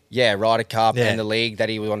thing. Yeah, Ryder Cup Yeah. and the league that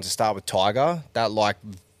he wanted to start with Tiger. That like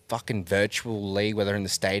fucking virtual league where they're in the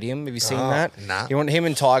stadium. Have you seen Oh, that? nah. Him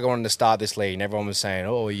and Tiger wanted to start this league, and everyone was saying,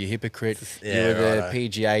 "Oh, you hypocrite! Yeah, you were the righto.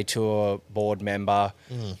 PGA Tour board member."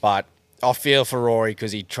 But I feel for Rory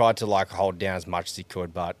because he tried to like hold down as much as he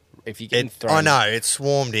could, but if you get thrown, I know, it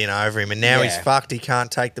swarmed in over him, and now he's Yeah. fucked. He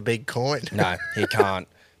can't take the big coin. no, he can't.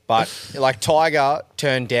 But like Tiger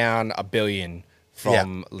turned down $1 billion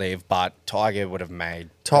from Live, but Tiger would have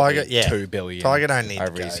made Tiger, probably yeah. $2 billion. Tiger don't need to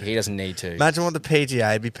over go. He doesn't need to. Imagine what the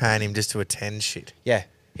PGA would be paying him just to attend shit. Yeah,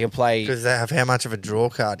 he'll play. Because they have how much of a draw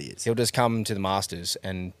card he is. He'll just come to the Masters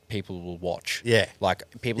and people will watch. Yeah. Like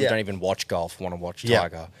people who Yeah. don't even watch golf want to watch Yeah.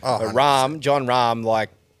 Tiger. Oh, but 100%. John Rahm, like,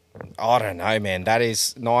 I don't know, man. That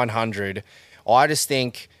is 900. I just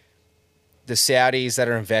think the Saudis that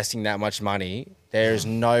are investing that much money, there's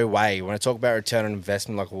no way. When I talk about return on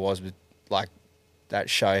investment like it was with like that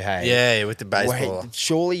Shohei. Yeah, with the baseball. Wait,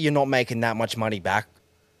 surely you're not making that much money back.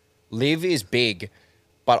 Live is big,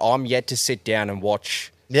 but I'm yet to sit down and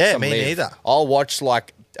watch. Yeah, some me Live. neither. I'll watch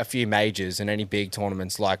like a few majors and any big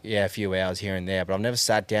tournaments, like a few hours here and there. But I've never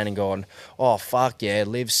sat down and gone, "Oh fuck yeah,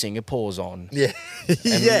 Live Singapore's on." Yeah.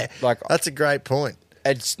 Yeah. like- That's a great point.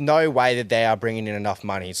 It's no way that they are bringing in enough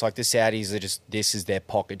money. It's like the Saudis are just, this is their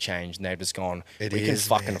pocket change, and they've just gone, It we can is,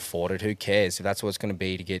 fucking man. afford it. Who cares if that's what it's going to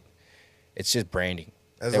be to get? It's just branding.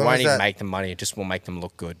 As They long won't as even that- make the money. It just will make them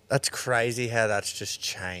look good That's crazy how that's just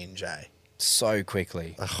changed, eh? so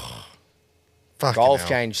quickly. Fucking Golf hell.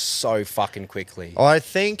 changed so fucking quickly. I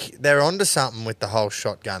think they're onto something with the whole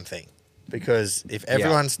shotgun thing. Because if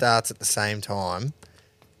everyone starts at the same time,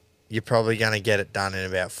 you're probably going to get it done in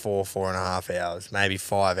about 4.5 hours, maybe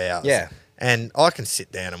 5 hours. Yeah. And I can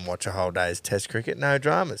sit down and watch a whole day's test cricket, no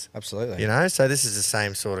dramas. Absolutely. You know, so this is the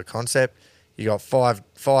same sort of concept. You got 5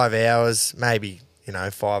 hours, maybe,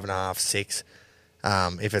 5.5, 6,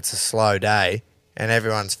 if it's a slow day, and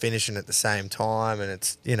everyone's finishing at the same time, and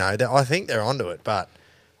it's, I think they're onto it, but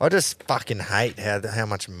I just fucking hate how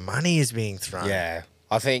much money is being thrown. Yeah.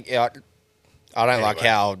 I think I don't like Anyway.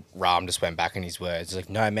 how Rahm just went back in his words. It's like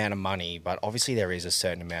no amount of money, but obviously there is a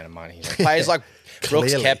certain amount of money. Like, players like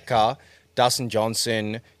Brooks Clearly. Koepka, Dustin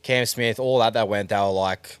Johnson, Cam Smith, all that went, they were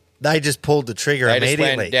like, They just pulled the trigger They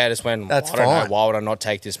immediately. just went, That's I don't fine. know, why would I not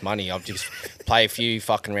take this money? I'll just play a few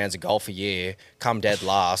fucking rounds of golf a year, come dead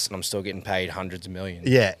last, and I'm still getting paid hundreds of millions.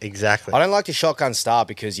 Yeah, exactly. I don't like the shotgun start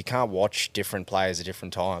because you can't watch different players at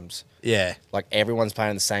different times. Yeah. Like, everyone's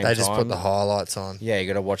playing at the same time. They just put the highlights on. Yeah, you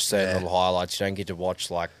got to watch certain Yeah. little highlights. You don't get to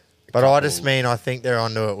watch, like... a But I couple- just mean, I think they're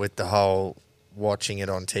onto it with the whole watching it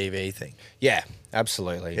on TV thing. Yeah,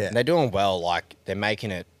 absolutely. Yeah. And they're doing well. Like, they're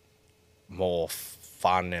making it more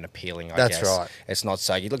fun and appealing, I That's guess. right. It's not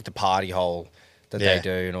so... You look at the party hole that Yeah. they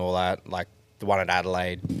do and all that. Like, the one at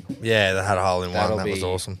Adelaide. Yeah, they had a hole in one. That'll That be was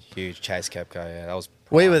awesome. huge. Chase Kepko, yeah. That was...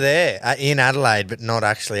 We were there in Adelaide, but not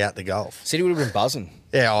actually at the golf. City would have been buzzing.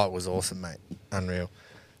 Yeah, oh, it was awesome, mate. Unreal.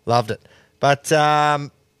 Loved it. But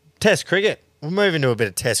Test cricket. We'll move into a bit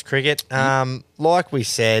of Test cricket. Like we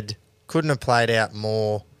said, couldn't have played out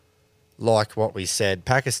more like what we said.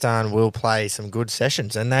 Pakistan will play some good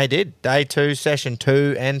sessions, and they did. Day 2, session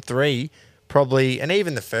 2 and 3, probably, and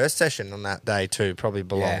even the first session on that day 2 probably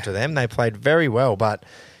belonged Yeah. to them. They played very well, but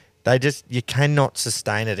they just, you cannot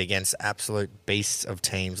sustain it against absolute beasts of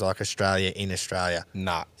teams like Australia in Australia.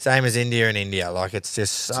 Nah. Same as India and India. Like, it's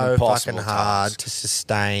just an so impossible fucking hard task. to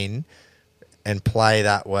sustain and play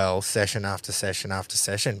that well session after session after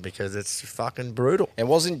session because it's fucking brutal. It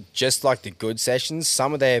wasn't just like the good sessions.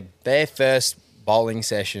 Some of their first bowling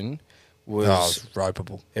session was... Oh, it's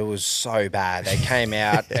ropeable. It was so bad. They came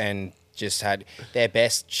out and just had their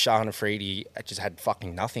best. Shahan Afridi just had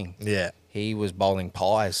fucking nothing. Yeah. He was bowling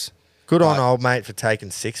pies. Good on But- old mate for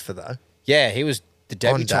taking 6 for though. Yeah, he was the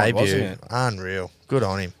On debutant, debut. wasn't it? Unreal. Good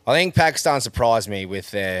on him. I think Pakistan surprised me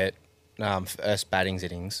with their first batting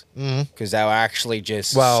innings because they were actually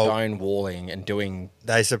just Well- stonewalling and doing.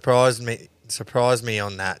 They surprised me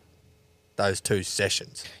on those 2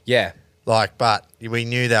 sessions. Yeah, Like, but we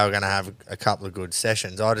knew they were going to have a couple of good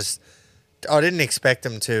sessions. I didn't expect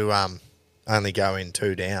them to only go in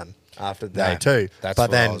 2 down after day 2. That's but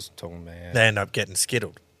what I then was talking about. Yeah. they end up getting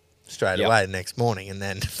skittled straight Yep. away the next morning, and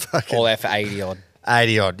then fucking All there for 80 odd.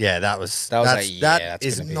 80 odd. Yeah, that was That's is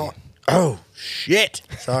gonna be- not. Oh shit!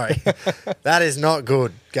 Sorry, that is not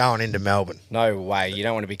good going into Melbourne. No way. You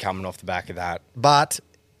don't want to be coming off the back of that. But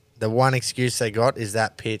the one excuse they got is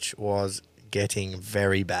that pitch was getting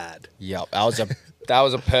very bad. Yep, that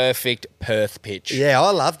was a perfect Perth pitch. Yeah, I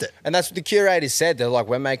loved it. And that's what the curators said. They're like,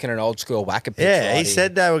 we're making an old school whacker pitch. Yeah, right he here.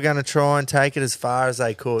 said they were going to try and take it as far as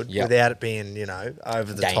they could Yep. without it being,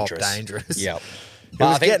 over the top dangerous. dangerous. Yep. It But I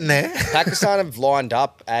was think getting there. Pakistan have lined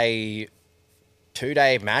up a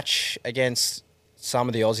 2-day match against some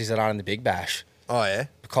of the Aussies that aren't in the Big Bash. Oh, yeah.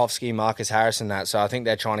 Bukowski, Marcus Harris, and that. So I think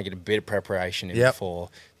they're trying to get a bit of preparation in Yep. for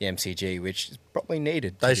the MCG, which is probably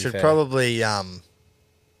needed. to They be should fair. probably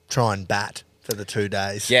try and bat for the 2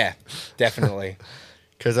 days. Yeah, definitely.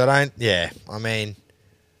 Because I mean,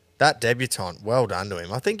 that debutant, well done to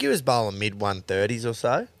him. I think he was bowling mid-130s or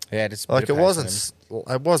so. Yeah, it's Like, it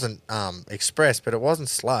wasn't express, but it wasn't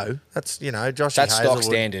slow. That's, Josh That's stock Hazelwood.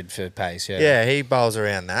 standard for pace. Yeah. Yeah, he bowls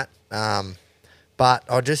around that. But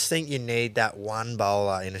I just think you need that one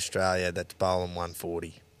bowler in Australia that's bowling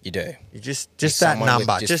 140. You do. You just Need that someone with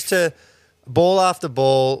number, just- just to ball after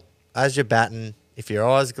ball as you're batting. If your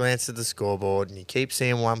eyes glance at the scoreboard and you keep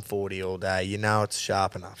seeing 140 all day, it's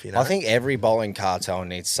sharp enough. I think every bowling cartel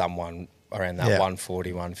needs someone around that Yeah.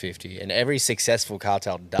 140, 150, and every successful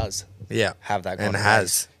cartel does yeah, have that. and kind of has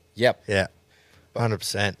race. Yep. yeah,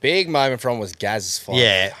 100%. Big moment from was Gaz's fight.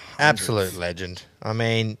 Yeah, absolute legend. I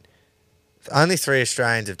mean, only 3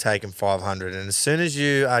 Australians have taken 500, and as soon as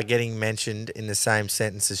you are getting mentioned in the same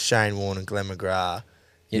sentence as Shane Warne and Glenn McGrath,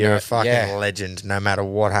 you're a fucking legend no matter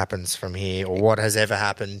what happens from here or what has ever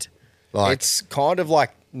happened. Like, It's kind of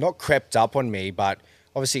like not crept up on me, but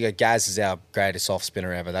obviously Gaz is our greatest off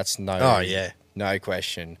spinner ever. That's no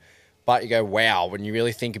question. But you go, wow, when you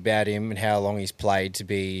really think about him and how long he's played to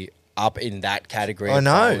be up in that category I of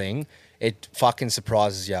know. bowling, it fucking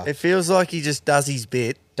surprises you. it feels like he just does his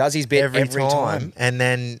bit Does his bit every every time. and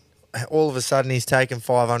then all of a sudden he's taken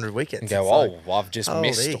 500 wickets. And go, It's like, oh, I've just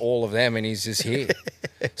missed holy. all of them, and he's just here.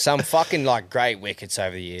 Some fucking great wickets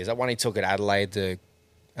over the years. That one he took at Adelaide, the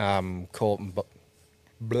Courtney.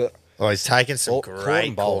 Oh, he's taken some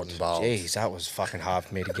great Courtney bowls. Jeez, that was fucking hard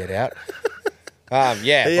for me to get out.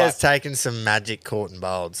 Yeah, He but has taken some magic Courtney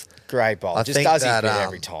bowls. great bowl. I Just think does his that, bit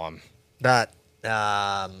every time. That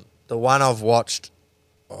the one I've watched,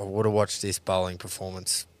 I would have watched this bowling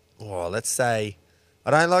performance. Oh, let's say,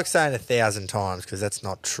 I don't like saying 1,000 times because that's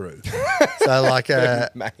not true. So like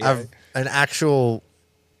Mate. an actual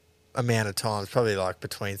amount of times, probably like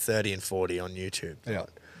between 30 and 40 on YouTube. Yeah.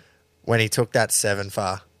 When he took that 7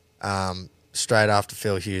 for straight after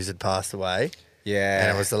Phil Hughes had passed away, Yeah.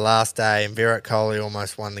 And it was the last day, and Virat Kohli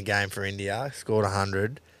almost won the game for India, scored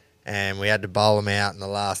 100, and we had to bowl him out in the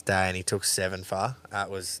last day, and he took 7 for.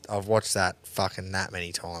 I've watched that fucking that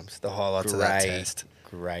many times, the highlights of that test.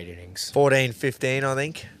 Great innings. 14-15, I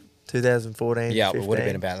think. 2014. Yeah, it 15. would have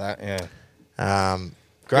been about that, yeah.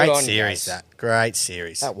 Great on, series, guys. Great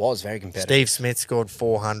series. That was very competitive. Steve Smith scored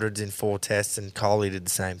 400s in 4 tests, and Kohli did the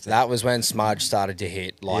same thing. That was when Smudge started to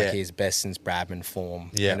hit Yeah. his best since Bradman form.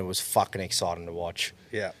 Yeah. And it was fucking exciting to watch.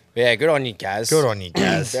 Yeah. Yeah, good on you, Gaz. Good on you,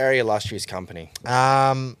 Gaz. Very illustrious company.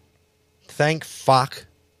 Thank fuck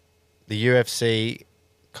the UFC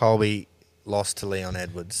Colby lost to Leon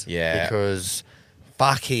Edwards. Yeah. Because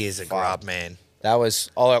fuck, he is a grub, man. That was.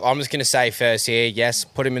 Oh, I'm just going to say first here, yes,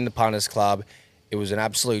 put him in the punters club. It was an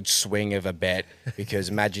absolute swing of a bet because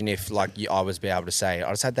imagine if, I was be able to say, I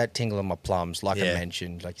just had that tingle in my plums, like I Yeah.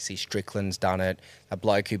 mentioned. Like, you see Strickland's done it. That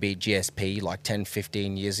bloke who beat GSP 10,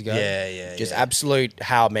 15 years ago. Yeah. Just absolute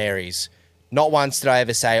Hail Marys. Not once did I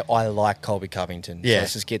ever say, I like Colby Covington. Yeah. So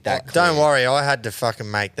let's just get that clear. Don't worry, I had to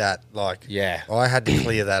fucking make that, Yeah. I had to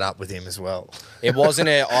clear that up with him as well. It wasn't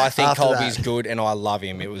I think After Colby's that. good and I love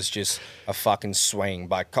him. It was just a fucking swing.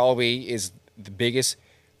 But Colby is the biggest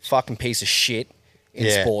fucking piece of shit in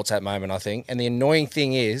Yeah. sports at the moment, I think. And the annoying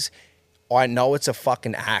thing is, I know it's a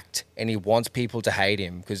fucking act and he wants people to hate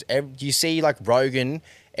him because you see Rogan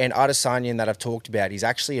and Adesanya that I've talked about, he's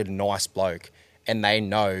actually a nice bloke and they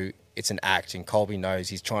know it's an act and Colby knows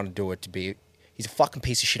he's trying to do it to be, he's a fucking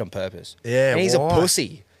piece of shit on purpose. Yeah, And he's why? a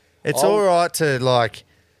pussy. It's Oh. all right to,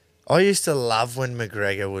 I used to love when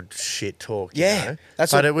McGregor would shit talk, you Yeah, know?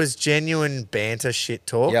 that's but what- it was genuine banter shit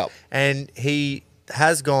talk. Yep. And he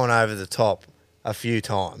has gone over the top a few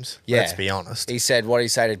times, let's be honest. He said, what did he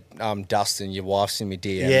say to Dustin? Your wife's in me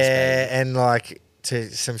DMs. Yeah, baby." and to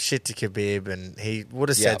some shit to Khabib, and he would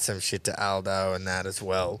have said Yep. some shit to Aldo and that as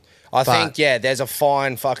well. I But think, there's a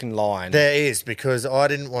fine fucking line. there is, because I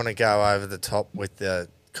didn't want to go over the top with the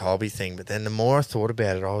Colby thing, but then the more I thought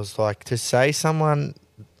about it, I was like, to say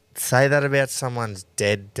that about someone's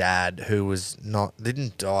dead dad who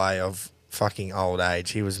didn't die of fucking old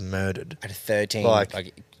age. He was murdered At 13,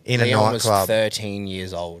 in a Leon was nightclub, 13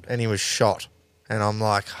 years old. and he was shot. And I'm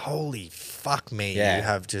like, holy fuck me, Yeah. you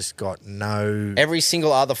have just got no... Every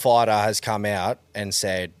single other fighter has come out and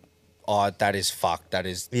said, oh, that is fucked. That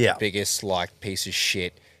is Yeah. the biggest, piece of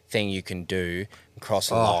shit thing you can do. Cross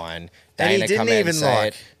the Oh. line. And he Dana didn't come out even, and say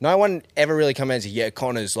it. No one ever really come out and say, yeah,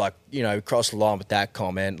 Connor's, crossed the line with that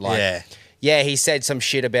comment. Yeah. Yeah, he said some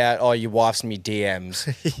shit about, oh, your wife's in me DMs.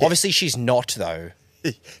 Obviously, she's not, though.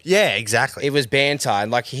 Yeah, exactly. It was banter,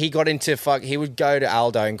 and he got into he would go to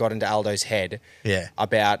Aldo and got into Aldo's head, Yeah.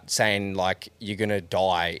 about saying you're gonna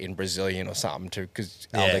die in Brazilian or something, because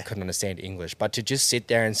Aldo Yeah. couldn't understand English. But to just sit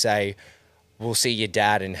there and say, "We'll see your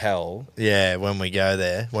dad in hell," Yeah, when we go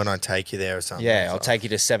there, when I take you there or something. yeah, It's I'll take you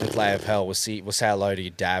to seventh layer of hell. We'll say hello to your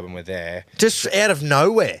dad when we're there. just out of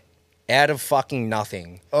nowhere. Out of fucking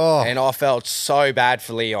nothing. Oh. And I felt so bad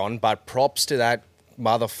for Leon, but props to that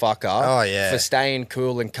motherfucker Oh, yeah. for staying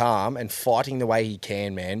cool and calm and fighting the way he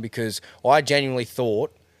can, man, because I genuinely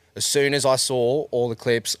thought, as soon as I saw all the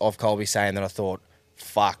clips of Colby saying that, I thought,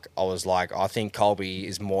 fuck, I was like, I think Colby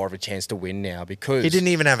is more of a chance to win now, because He didn't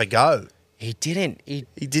even have a go. he didn't. He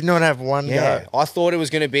did not have one Yeah. go. I thought it was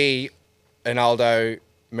going to be an Aldo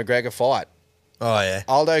McGregor fight. Oh, yeah.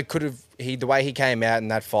 Aldo could have, the way he came out in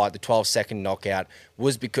that fight, the 12-second knockout,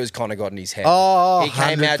 was because Conor got in his head. Oh, he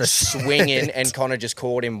came out 100%. swinging and Conor just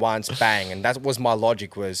caught him once, bang. And that was my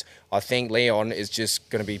logic, was I think Leon is just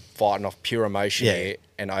going to be fighting off pure emotion Yeah. here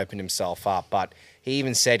and open himself up. But he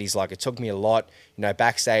even said, he's like, it took me a lot.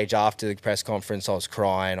 Backstage after the press conference, I was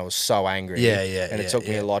crying. I was so angry. Yeah, yeah, And it yeah, took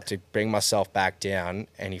me yeah. a lot to bring myself back down.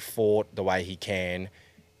 And he fought the way he can.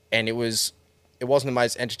 And it wasn't the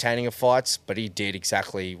most entertaining of fights, but he did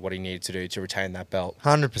exactly what he needed to do to retain that belt.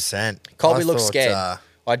 100%. Colby I looked thought, scared.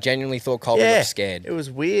 I genuinely thought Colby Yeah, looked scared. it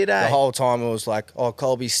was weird, The eh? whole time it was like, oh,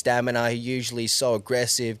 Colby's stamina, he usually is so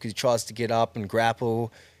aggressive because he tries to get up and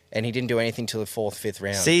grapple, and he didn't do anything till the 4th, 5th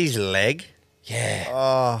round. See his leg? Yeah.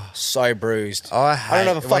 Oh, So bruised. I don't have a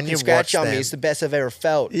hate when fucking you scratch watch on me. them. It's the best I've ever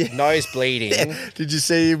felt. Nose bleeding. did you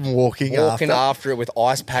see him walking After it with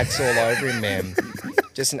ice packs all over him, man.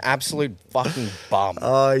 Just an absolute fucking bum.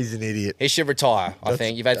 Oh, he's an idiot. He should retire, I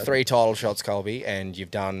think. You've had 3 title shots, Colby, and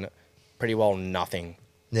you've done pretty well nothing.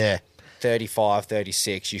 Yeah. 35,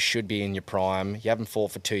 36, you should be in your prime. You haven't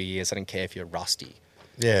fought for 2 years. I don't care if you're rusty.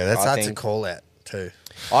 Yeah, that's a think- call out too.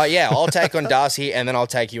 Oh, yeah, I'll take on Darcy, and then I'll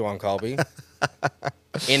take you on, Colby.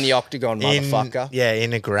 In the octagon, motherfucker.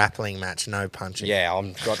 In a grappling match, no punching. Yeah,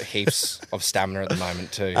 I've got heaps of stamina at the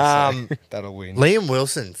moment too. So that'll win. Liam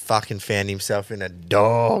Wilson fucking found himself in a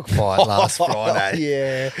dog fight last Friday.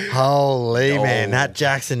 Yeah. Holy man, that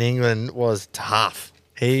Jackson England was tough.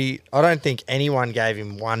 I don't think anyone gave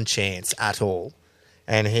him one chance at all.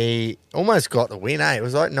 And he almost got the win, eh? It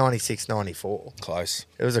was like 96-94. Close.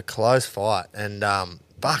 It was a close fight. And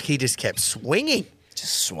Buck, he just kept swinging.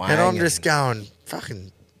 Just swinging. And I'm just going,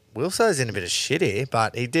 fucking Wilso's in a bit of shit here,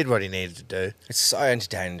 but he did what he needed to do. It's so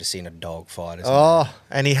entertaining to see in a dog fight, isn't it? Oh,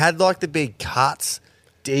 and he had like the big cuts,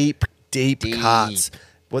 deep cuts.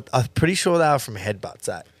 I'm pretty sure they were from headbutts,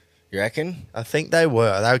 eh? You reckon? I think they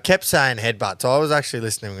were. They kept saying headbutts. I was actually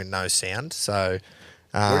listening with no sound, so...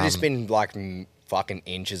 Would have just been like fucking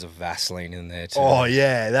inches of Vaseline in there too. Oh,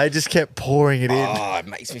 yeah. They just kept pouring it in. Oh, it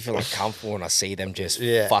makes me feel uncomfortable when I see them just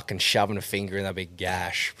fucking shoving a finger in that big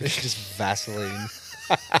gash. It's just Vaseline.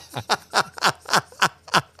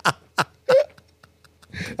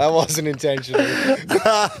 That wasn't intentional.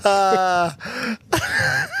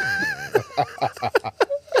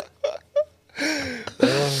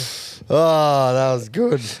 Oh, that was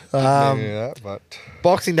good. But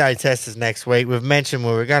Boxing Day test is next week. We've mentioned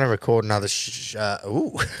we were going to record another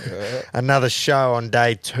another show on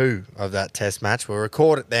day 2 of that test match. We'll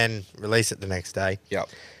record it then, release it the next day. yep.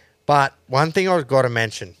 But one thing I've got to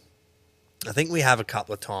mention, I think we have a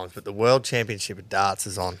couple of times, but the World Championship of Darts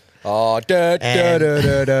is on. Oh, da da da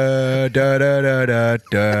da da da da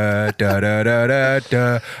da da da da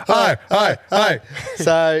da. Hi.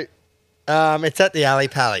 So it's at the Alley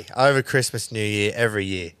Pally over Christmas, New Year, every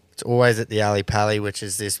year. It's always at the Alley Pally, which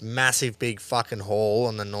is this massive big fucking hall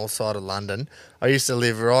on the north side of London. I used to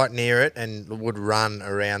live right near it and would run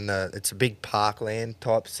around it's a big parkland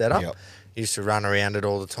type setup. Yep. Used to run around it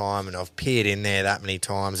all the time, and I've peered in there that many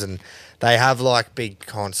times, and they have like big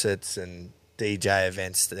concerts and DJ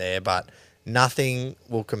events there, but nothing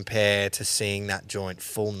will compare to seeing that joint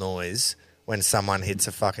full noise when someone hits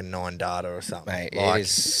a fucking 9 data or something. Mate, Like, it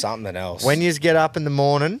is something else. when you get up in the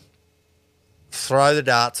morning, throw the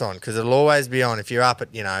darts on, because it'll always be on. If you're up at,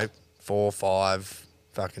 4, 5,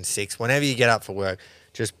 fucking 6, whenever you get up for work,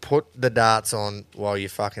 just put the darts on while you're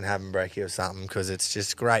fucking having brekkie or something, because it's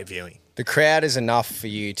just great viewing. The crowd is enough for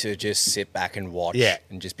you to just sit back and watch. Yeah.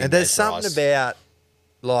 And just be And there's something mesmerised. about,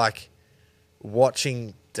 like,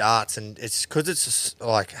 watching darts, and it's because it's just,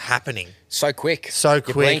 like, happening So quick. so You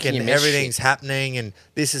quick, blink and you miss everything's shit. happening, and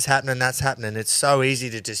this is happening, that's happening. It's so easy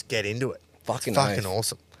to just get into it. Fucking It's fucking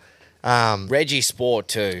oath. awesome. Reggie Sport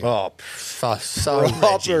too. Oh, so Proper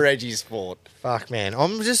Reggie. Reggie Sport. Fuck, man.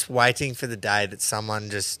 I'm just waiting for the day that someone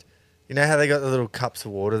just... You know how they got the little cups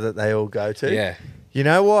of water that they all go to? Yeah. You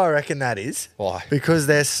know why I reckon that is? Why? Because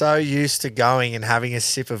they're so used to going and having a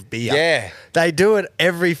sip of beer. Yeah. They do it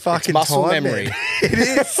every fucking muscle time. memory. man. It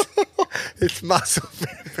is. It's muscle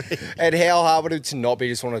memory. And how hard would it to not be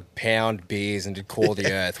just want to pound beers and to call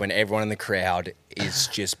the earth when everyone in the crowd is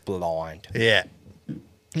just blind? Yeah.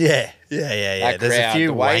 Yeah. That There's a crowd, few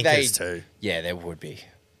the way wankers too. Yeah, there would be.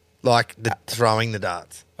 Like throwing the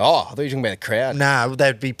darts. Oh, I thought you were talking about the crowd. No,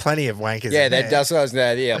 there'd be plenty of wankers. Yeah, in there. that's what I was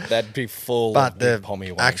saying. Yeah, that'd be full But of the big pommy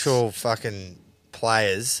wanks. actual fucking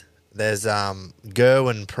players, there's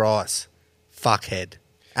Gerwin Price, fuckhead.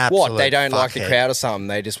 Absolute What, they don't like the fuckhead. crowd or something?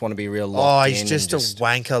 They just want to be real Oh, locked in he's and just a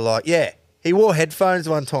wanker. Like, yeah, he wore headphones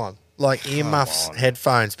one time, like earmuffs on.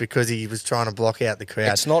 headphones, because he was trying to block out the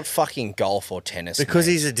crowd. It's not fucking golf or tennis. Because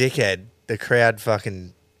mate. he's a dickhead. The crowd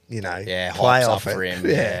fucking, Yeah, play hypes off up it. for him.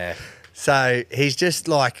 Yeah. So he's just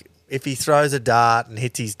like, if he throws a dart and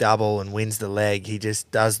hits his double and wins the leg, he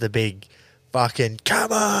just does the big fucking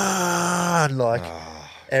come on, like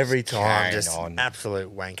every time, carrying just on.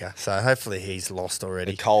 absolute wanker. So hopefully he's lost The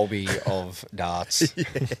already. Colby of darts.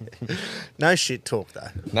 No shit talk though.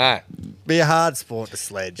 No. Be a hard sport to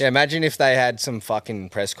sledge. Yeah, imagine if they had some fucking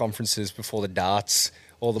press conferences before the darts,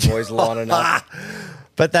 all the boys lining up.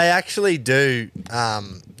 But they actually do.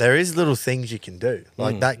 There is little things you can do.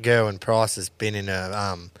 Like Mm. that girl in Price has been in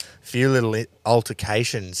a few little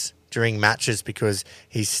altercations during matches because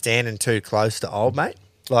he's standing too close to old mate,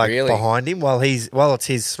 like Really? behind him while it's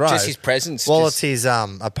his throw. Just his presence. While just- it's his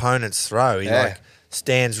opponent's throw, he Yeah. like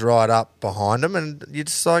stands right up behind him, and you're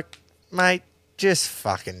just like, mate, just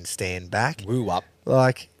fucking stand back. woo up.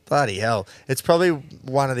 Like, bloody hell. It's probably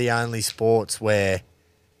one of the only sports where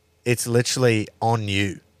it's literally on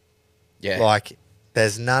you. Yeah. Like,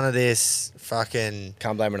 there's none of this fucking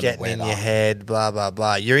Can't blame it on the getting in weather. your head, blah, blah,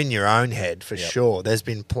 blah. You're in your own head for Yep. sure. There's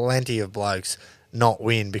been plenty of blokes not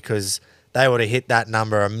win because they would have hit that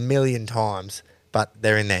number a million times, but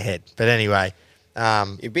they're in their head. But anyway,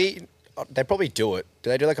 It'd be. they probably do it. Do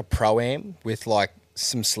they do like a pro-am with like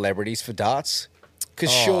some celebrities for darts?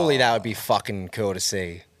 Because surely that would be fucking cool to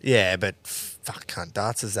see. Yeah, but fuck, cunt,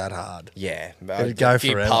 darts is that hard. Yeah, It'd go a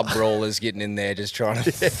few forever. pub brawlers getting in there, just trying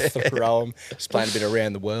to throw them, just playing a bit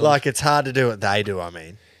around the world. Like, it's hard to do what they do, I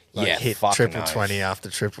mean. Like, Yeah, hit fucking triple oath. 20 after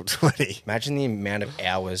triple 20. Imagine the amount of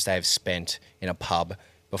hours they've spent in a pub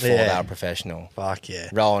before Yeah. they were professional. Fuck yeah.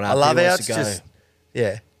 Rolling up, I love who how wants it's to go? just,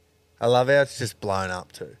 yeah. I love how it's just blown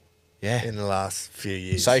up too Yeah, in the last few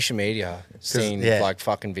years. social media, seeing yeah. like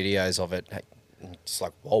fucking videos of it, it's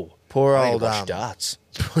like whoa. Poor I need old to watch darts.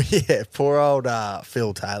 yeah, poor old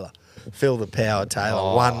Phil Taylor. Phil the Power Taylor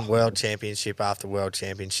Oh. won world championship after world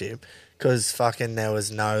championship because fucking there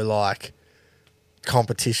was no like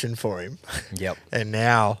competition for him. Yep. And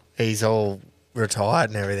now he's all retired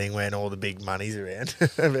and everything when all the big money's around.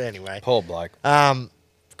 But anyway. Poor bloke.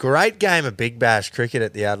 Great game of Big Bash cricket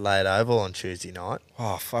at the Adelaide Oval on Tuesday night.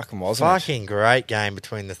 Oh, fucking wasn't it? Fucking great game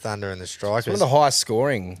between the Thunder and the Strikers. One of the highest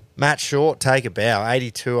scoring. Matt Short, take a bow,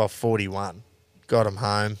 82 off 41. Got him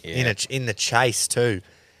home Yeah. in the chase too.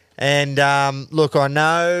 And look, I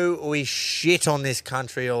know we shit on this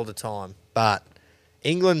country all the time, but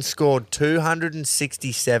England scored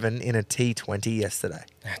 267 in a T20 yesterday.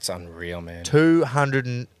 That's unreal, man.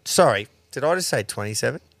 Sorry, did I just say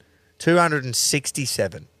 27?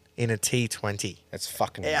 267 in a T20. That's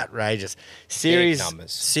fucking Outrageous.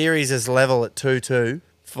 numbers. Series is level at 2-2,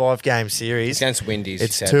 5-game series. It's against Windies.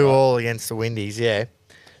 It's you said, 2-2 against the Windies, yeah.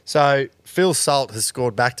 So Phil Salt has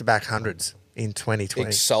scored back-to-back hundreds in 2020.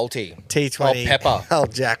 Big salty. T20. Oh, Pepper. Oh,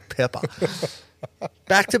 Jack Pepper.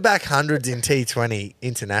 Back-to-back hundreds in T20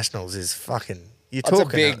 internationals is fucking... You're That's a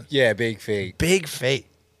talking big feat. big feat.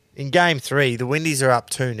 In Game 3, the Windies are up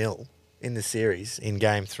 2-0 in the series in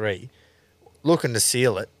Game 3, looking to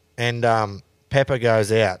seal it, and Pepper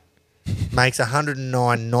goes out, makes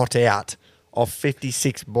 109 not out off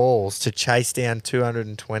 56 balls to chase down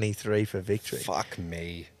 223 for victory. Fuck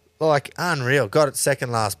me. Like, unreal. Got it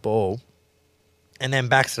second last ball, and then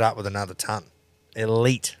backs it up with another ton.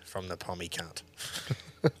 Elite from the Pommy cunt.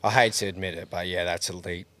 I hate to admit it, but yeah, that's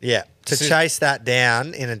elite. Yeah, to chase that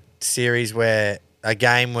down in a series a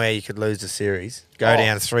game where you could lose the series, go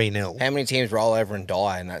down 3-0. How many teams roll over and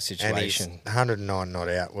die in that And he's situation? 109 not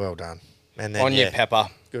out. Well done. And then, On your Pepper.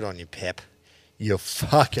 Good on you, Pep. You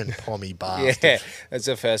fucking pommy bastard. Yeah, that's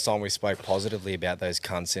the first time we spoke positively about those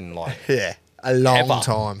cunts in like Yeah, a long ever,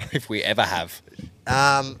 time. if we ever have.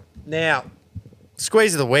 Now,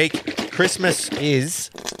 squeeze of the week. Christmas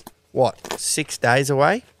is, 6 days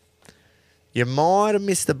away? You might have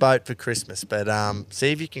missed the boat for Christmas, but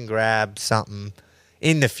see if you can grab something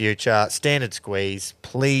in the future. Standard Squeeze.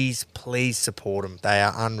 Please, please support them. They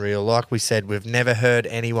are unreal. Like we said, we've never heard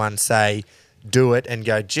anyone say, do it, and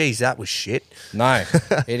go, geez, that was shit. No,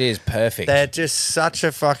 it is perfect. They're just such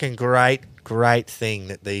a fucking great thing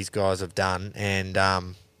that these guys have done. And,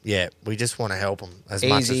 yeah, we just want to help them as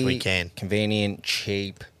much as we can. Convenient,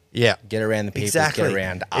 cheap. Yeah. Get around the people, Exactly. get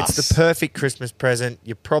around us. It's the perfect Christmas present.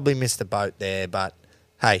 You probably missed the boat there, but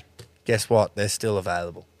hey, guess what? They're still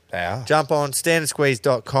available. They are. Jump on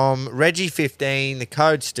standardsqueeze.com. Reggie15, the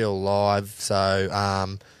code's still live,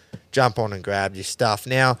 so jump on and grab your stuff.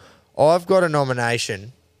 Now, I've got a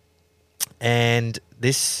nomination, and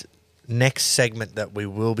this next segment that we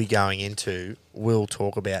will be going into will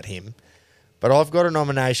talk about him. But I've got a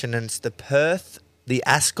nomination, and it's the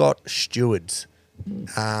Ascot Stewards.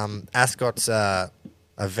 Ascot's a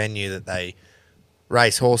venue that they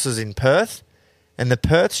race horses in Perth, and the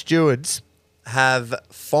Perth Stewards have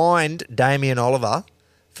fined Damien Oliver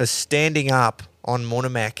for standing up on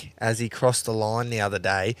Monomac as he crossed the line the other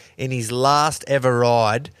day. In his last ever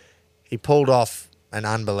ride, he pulled off an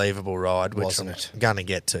unbelievable ride, which Wasn't I'm it? going to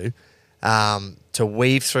get to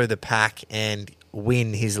weave through the pack and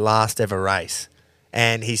win his last ever race.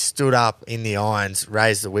 And he stood up in the irons,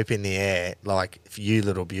 raised the whip in the air, like, you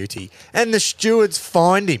little beauty. And the stewards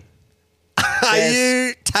fined him. Are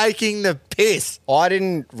you taking the piss? I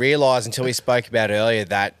didn't realise until we spoke about earlier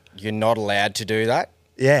that you're not allowed to do that.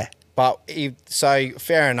 Yeah. But so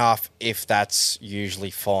fair enough if that's usually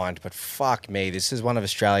fined. But fuck me, this is one of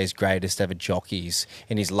Australia's greatest ever jockeys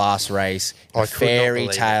in his last race. I A could not fairy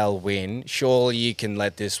believe tale win. Surely you can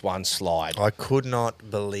let this one slide. I could not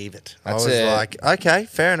believe it. That's I was it. like, okay,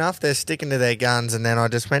 fair enough. They're sticking to their guns. And then I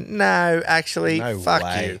just went, no, actually, No fuck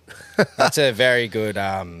way. you. That's a very good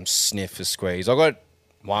sniff for squeeze. I got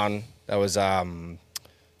one that was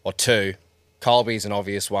or two. Colby's an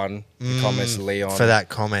obvious one. The comments Leon For that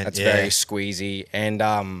comment, That's yeah. very squeezy. And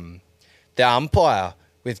the umpire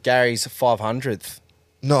with Gary's 500th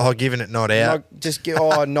Not giving it not out.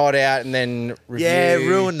 Not out and then review. Yeah,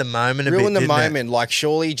 ruin the moment a bit, Ruin the didn't it? moment. Like,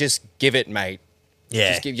 surely just give it, mate.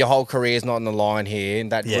 Yeah. Just give your whole career's not on the line here.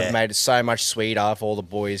 And that would Yeah. have made it so much sweeter if all the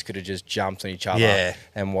boys could have just jumped on each other Yeah.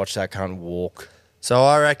 and watched that cunt walk. So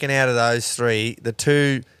I reckon out of those three, the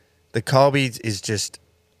Colby is just,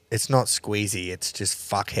 it's not squeezy. It's just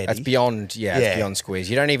fuckheady. That's beyond, it's beyond squeeze.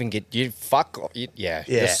 You don't even get, you're spot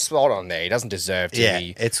on there. He doesn't deserve to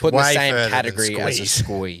be it's put in the way same further than category as a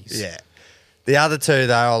squeeze. squeeze. Yeah. The other two,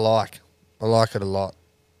 though, I like. I like it a lot.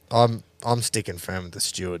 I'm sticking firm with the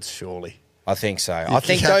Stewards, surely. I think so. I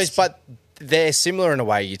think those, but they're similar in a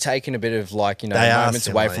way. You're taking a bit of They are moments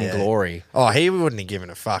similar, away from glory. Oh, he wouldn't have given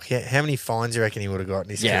a fuck. How many fines do you reckon he would have got in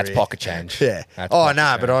his career? Yeah, it's pocket change. Yeah. That's Oh, pocket no,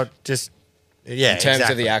 change. but I just... Yeah, In terms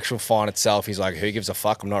exactly. of the actual fine itself, he's like, who gives a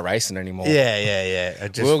fuck? I'm not racing anymore. Yeah.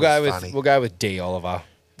 It just We'll was funny. go with D. Oliver.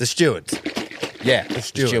 The Stewards. Yeah, the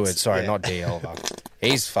Stewards, Steward. Sorry, yeah. not D. Oliver.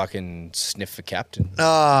 He's fucking sniff for captain.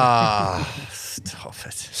 Stop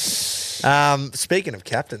it. Speaking of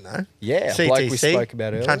captain, though. Yeah, CTC, like we spoke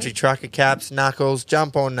about earlier. Country Trucker Caps, Knuckles.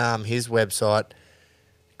 Jump on his website.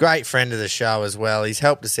 Great friend of the show as well. He's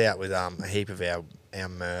helped us out with a heap of our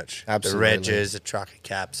merch. Absolutely. The Redges, the Trucker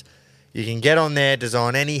Caps. You can get on there,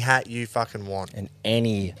 design any hat you fucking want. And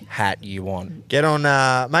any hat you want. Get on,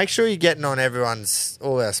 make sure you're getting on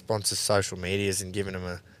all our sponsors' social medias and giving them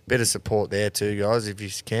a bit of support there too, guys, if you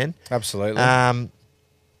can. Absolutely.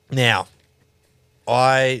 Now,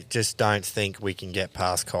 I just don't think we can get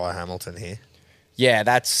past Kai Hamilton here. Yeah,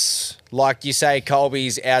 that's, like you say,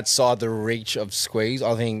 Colby's outside the reach of squeeze.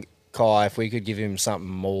 I think, Kai, if we could give him something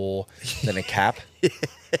more than a cap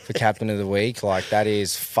for Captain of the Week, like, that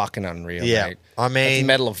is fucking unreal, Yeah, mate. I mean... That's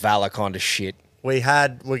Medal of Valor kind of shit. We're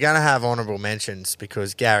going to have honourable mentions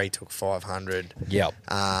because Gary took 500. Yep.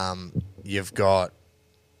 You've got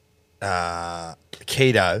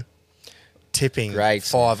Keto tipping Great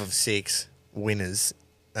 5 of 6 winners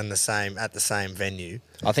at the same venue.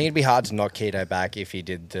 I think it'd be hard to knock Keto back if he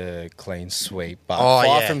did the clean sweep, but Oh,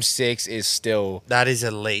 5 yeah. from 6 is still That is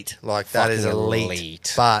elite. That is fucking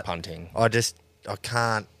elite. But punting. I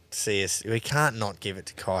can't see us. We can't not give it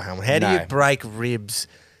to Kai Hamilton. How do No. you break ribs,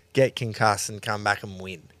 get concussed, and come back and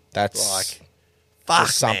win? That's Like, fuck,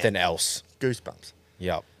 just something man. else. Goosebumps.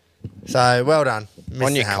 Yep. So, well done, Mr.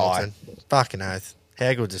 On your Hamilton. Fucking oath.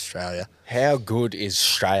 How good's Australia? How good is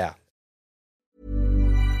Australia?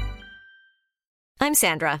 I'm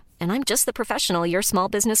Sandra, and I'm just the professional your small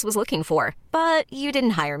business was looking for. But you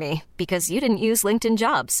didn't hire me because you didn't use LinkedIn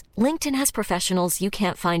Jobs. LinkedIn has professionals you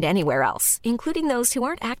can't find anywhere else, including those who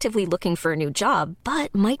aren't actively looking for a new job,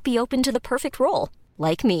 but might be open to the perfect role,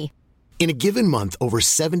 like me. In a given month, over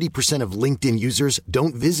 70% of LinkedIn users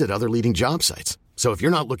don't visit other leading job sites. So if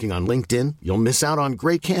you're not looking on LinkedIn, you'll miss out on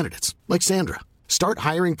great candidates like Sandra. Start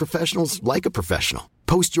hiring professionals like a professional.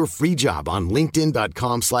 Post your free job on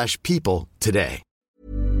linkedin.com/people today.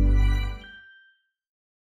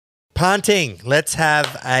 Punting. Let's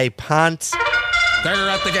have a punt. They're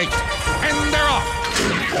at the gate, and they're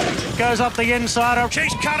off. Goes up the inside.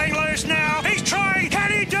 She's cutting loose now. He's trying.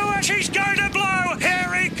 Can he do it? She's going to blow.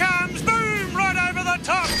 Here he comes. Boom! Right over the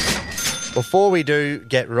top. Before we do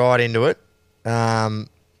get right into it,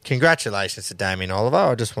 congratulations to Damien Oliver.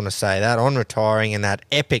 I just want to say that on retiring in that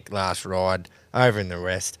epic last ride over in the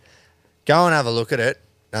West. Go and have a look at it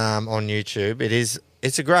on YouTube.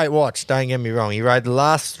 It's a great watch, don't get me wrong. He rode the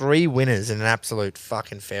last 3 winners in an absolute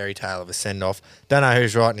fucking fairy tale of a send-off. Don't know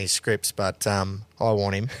who's writing his scripts, but I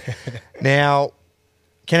want him. Now,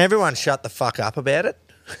 can everyone shut the fuck up about it?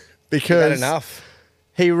 Because Bad enough.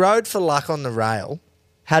 he rode for luck on the rail,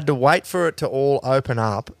 had to wait for it to all open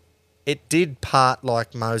up. It did part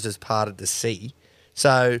like Moses parted the sea.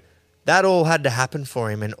 So that all had to happen for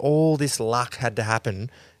him, and all this luck had to happen,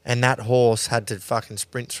 and that horse had to fucking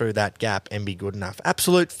sprint through that gap and be good enough.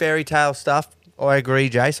 Absolute fairy tale stuff. I agree,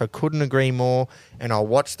 Jace. I couldn't agree more. And I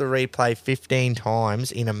watched the replay 15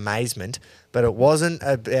 times in amazement. But it wasn't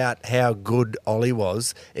about how good Ollie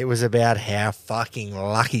was. It was about how fucking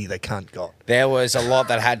lucky the cunt got. There was a lot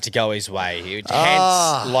that had to go his way.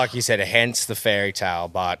 Hence, like you said, hence the fairy tale.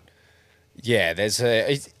 But yeah,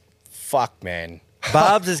 fuck, man.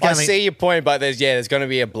 Barbs is going I see your point, but there's going to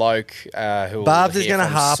be a bloke who Barbs is going to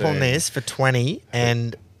harp on this for 20,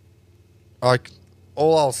 and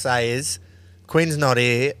all I'll say is Quinn's not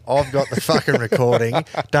here. I've got the fucking recording.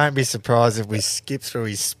 Don't be surprised if we skip through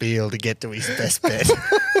his spiel to get to his best bet.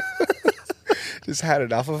 Just had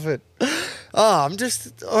enough of it. I'm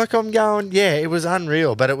just I'm going, yeah, it was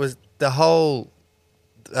unreal, but it was the whole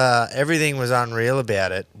everything was unreal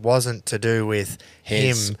about it wasn't to do with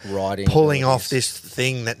His him riding pulling off abilities. this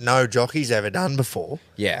thing that no jockey's ever done before.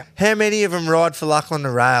 Yeah. How many of them ride for luck on the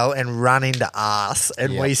rail and run into arse,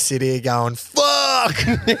 and Yep. we sit here going, fuck!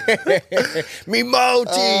 Me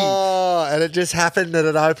multi. Oh, and it just happened that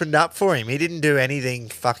it opened up for him. He didn't do anything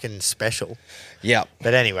fucking special. Yep.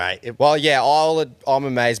 But anyway, Well, yeah, I'm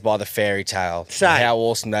amazed by the fairy tale. Same. How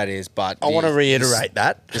awesome that is. But I want to reiterate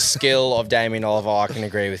that. the skill of Damien Oliver, I can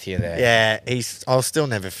agree with you there. Yeah, I'll still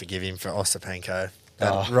never forgive him for Osipenko.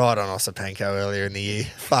 That ride on Osipenko earlier in the year.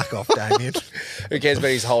 Fuck off, Damien. Who cares about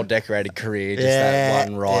his whole decorated career? Just that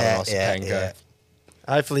one ride on Osipenko. yeah.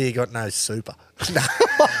 Hopefully he got no super.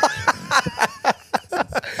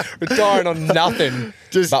 Retiring on nothing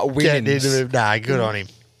Just but getting winnings. into him. Nah, good on him.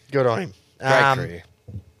 Good on him. Great career.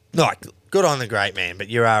 Like, good on the great man, but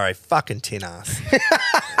you are a fucking tin ass.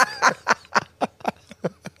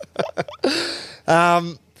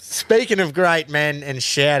 Speaking of great men and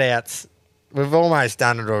shout-outs, we've almost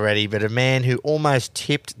done it already, but a man who almost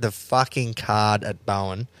tipped the fucking card at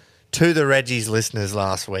Bowen to the Reggie's listeners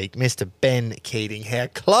last week, Mr. Ben Keating. How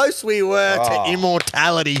close we were to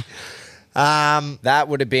immortality. That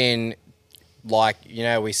would have been like,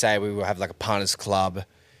 we say we will have like a punters club,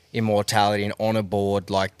 immortality and honour board.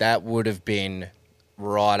 Like that would have been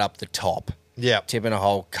right up the top. Yeah. Tipping a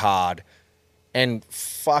whole card. And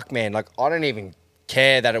fuck, man, like I don't even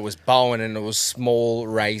care that it was Bowen and it was small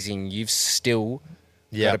raising. You've still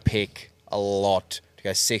got to pick a lot to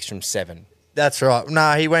go 6 from 7. That's right.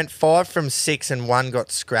 No, he went 5 from 6 and 1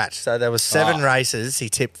 got scratched. So there was 7 races. He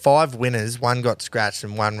tipped 5 winners, 1 got scratched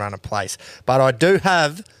and 1 run a place. But I do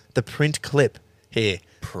have the print clip here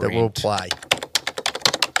that we'll play.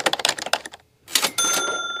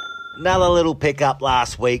 Another little pickup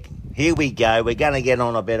last week. Here we go. We're going to get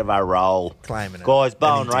on a bit of a roll. Claiming it. Guys,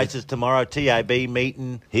 Bowen And he did. races tomorrow. TAB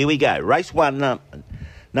meeting. Here we go. Race 1,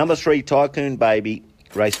 number 3, Tycoon Baby.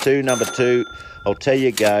 Race 2, number 2, I'll Tell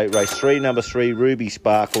You Go. Race 3, number 3, Ruby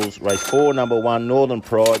Sparkles. Race 4, number 1, Northern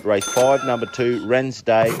Pride. Race 5, number 2, Wren's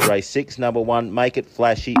Day. Race 6, number 1, Make It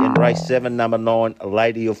Flashy. And race 7, number 9,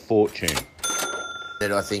 Lady of Fortune.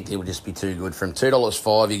 I think he'll just be too good for him.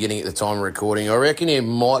 $2.05 you're getting at the time of recording. I reckon he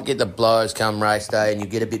might get the blows come race day and you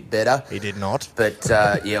get a bit better. He did not. But,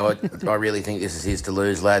 I really think this is his to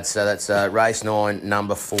lose, lads. So that's race 9,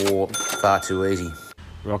 number 4, far too easy.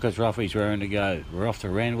 Rockets Roughies raring to go. We're off to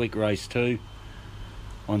Randwick race 2.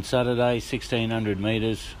 On Saturday, 1,600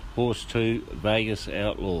 metres, horse 2, Vegas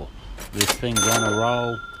Outlaw. This thing's on a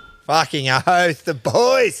roll. Fucking oath, the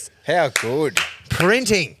boys. How good.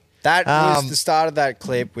 Printing. That was the start of that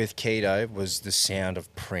clip with Keto was the sound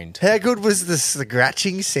of print. How good was the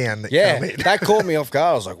scratching sound that came in? That caught me off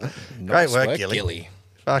guard. I was like, nice Great work, Gilly. Gilly.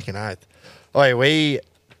 Fucking oath. Oi, we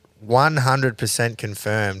 100%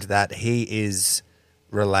 confirmed that he is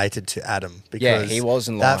related to Adam. Because he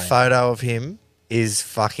wasn't that lying. photo of him is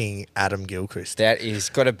fucking Adam Gilchrist. That is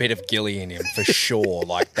got a bit of Gilly in him for sure.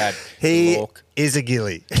 Like that He look. is a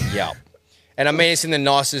gilly. Yeah. And I mean it's in the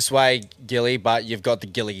nicest way, Gilly, but you've got the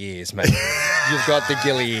Gilly ears, mate. You've got the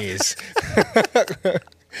Gilly ears.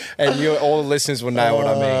 And all the listeners will know what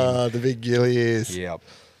I mean. Oh, the big gilly ears. Yep.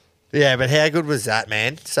 Yeah, but how good was that,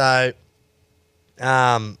 man? So,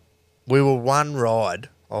 we were one ride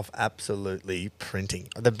off absolutely printing.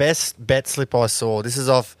 The best bet slip I saw, this is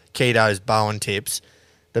off Keto's Bowen tips.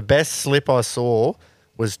 The best slip I saw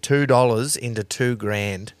was $2 into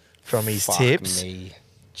 $2,000 from his Fuck tips. me.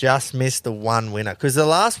 Just missed the one winner because the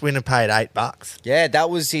last winner paid $8. Yeah, that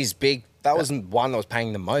was his big. That was one that was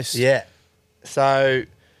paying the most. Yeah. So,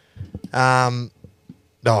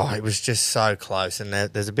 it was just so close. And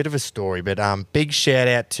there's a bit of a story, but big shout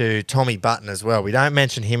out to Tommy Button as well. We don't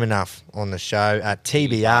mention him enough on the show. At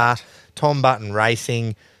TBR, Tom Button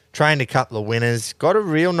Racing, trained a couple of winners. Got a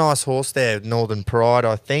real nice horse there, Northern Pride,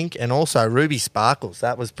 I think, and also Ruby Sparkles.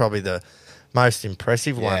 That was probably the most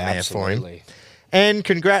impressive one there for him. And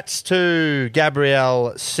congrats to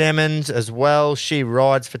Gabrielle Simmons as well. She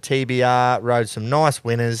rides for TBR, rode some nice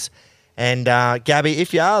winners. And Gabby,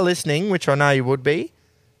 if you are listening, which I know you would be,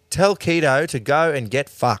 tell Keto to go and get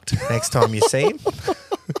fucked next time you see him.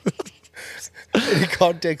 Any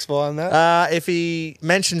context behind that? If he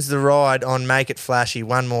mentions the ride on Make It Flashy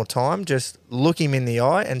one more time, just look him in the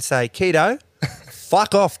eye and say, Keto,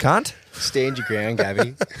 fuck off, cunt. Stand your ground,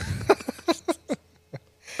 Gabby.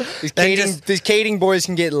 These Keating boys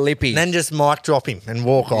can get lippy. Then just mic drop him and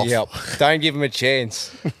walk off. Yep. Don't give him a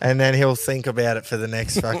chance. And then he'll think about it for the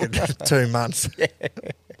next fucking 2 months.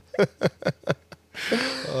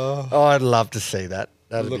 I'd love to see that.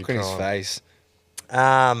 That'd Look be on his prime. face.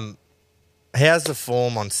 How's the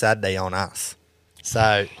form on Saturday on us?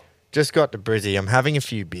 So, just got to Brizzy. I'm having a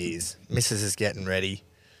few beers. Mrs. is getting ready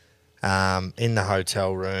in the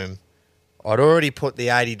hotel room. I'd already put the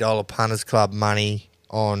 $80 Punters Club money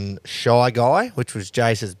on Shy Guy, which was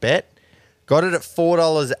Jace's bet. Got it at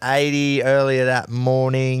 $4.80 earlier that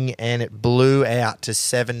morning, and it blew out to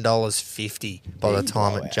 $7.50 by the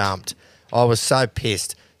time it jumped. I was so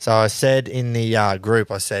pissed. So I said in the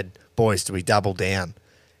group, I said, boys, do we double down?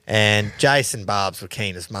 And Jason Barbs were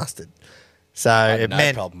keen as mustard. So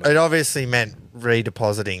it obviously meant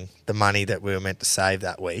redepositing the money that we were meant to save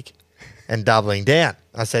that week and doubling down.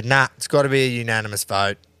 I said, nah, it's got to be a unanimous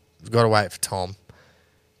vote. We've got to wait for Tom.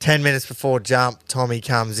 10 minutes before jump, Tommy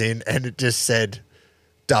comes in and it just said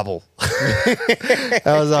double. I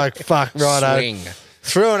was like, fuck, righto. Swing.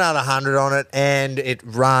 Threw another 100 on it and it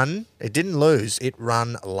run. It didn't lose. It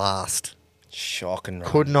run last. Shocking run.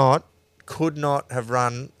 Could not have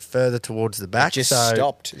run further towards the back. It just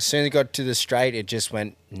stopped. As soon as it got to the straight, it just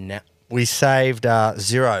went, nah. We saved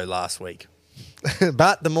 0 last week.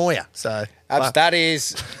 But the Moya. So that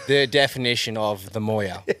is the definition of the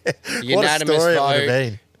Moya. Unanimous what a story it would have vote.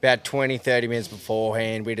 been. About 20, 30 minutes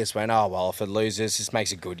beforehand, we just went, oh, well, if it loses, this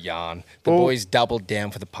makes a good yarn. The boys doubled down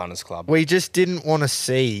for the Punters Club. We just didn't want to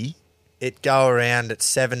see it go around at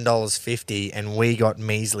 $7.50 and we got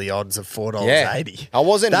measly odds of $4.80. I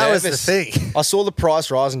wasn't nervous. That was the thing. I saw the price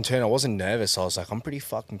rise and turn. I wasn't nervous. I was like, I'm pretty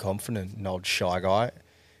fucking confident in old Shy Guy.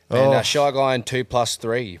 And Shy Guy in 2 +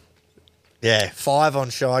 3. Yeah, 5 on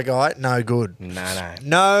Shy Guy, no good. No.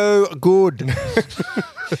 No good.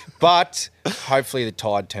 But hopefully the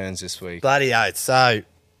tide turns this week. Bloody oath. So,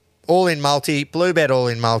 all-in multi, Blue Bet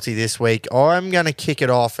all-in multi this week. I'm going to kick it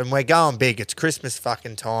off, and we're going big. It's Christmas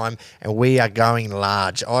fucking time, and we are going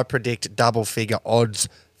large. I predict double-figure odds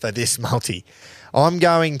for this multi. I'm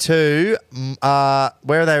going to,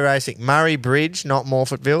 where are they racing? Murray Bridge, not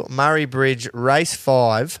Morfettville. Murray Bridge, race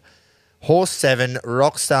 5. Horse 7,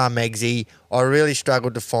 Rockstar Megsy. I really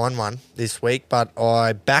struggled to find one this week, but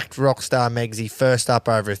I backed Rockstar Megsy first up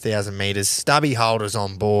over 1,000 metres. Stubby Holder's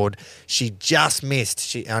on board. She just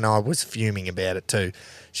missed, and I was fuming about it too.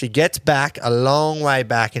 She gets back a long way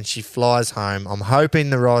back and she flies home. I'm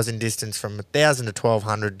hoping the rise in distance from 1,000 to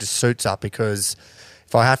 1,200 just suits up, because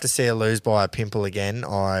if I have to see her lose by a pimple again,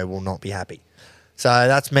 I will not be happy. So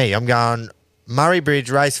that's me. I'm going Murray Bridge,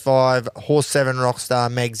 race 5, horse 7, Rockstar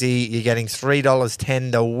Megsy. You're getting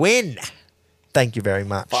 $3.10 to win. Thank you very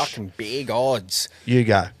much. Fucking big odds. You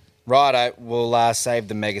go. Righto, we'll save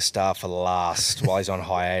the megastar for last while he's on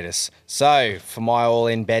hiatus. So, for my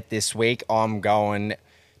all-in bet this week, I'm going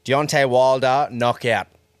Deontay Wilder, knockout.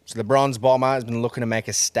 So the bronze bomber has been looking to make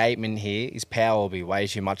a statement here. His power will be way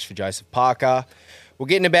too much for Joseph Parker. We're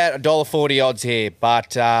getting about $1.40 odds here,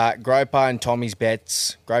 but Groper and Tommy's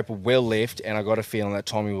bets, Groper will lift, and I got a feeling that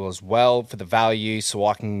Tommy will as well for the value, so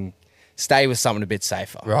I can stay with something a bit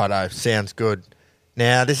safer. Righto, sounds good.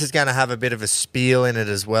 Now, this is going to have a bit of a spiel in it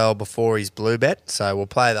as well before his blue bet, so we'll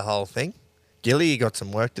play the whole thing. Gilly, you got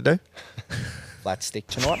some work to do? Flat stick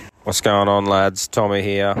tonight. What's going on, lads? Tommy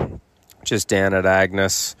here. Just down at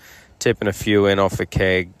Agnes, tipping a few in off the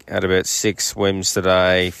keg. Had about 6 swims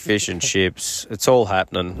today, fish and chips. It's all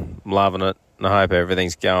happening. I'm loving it. And I hope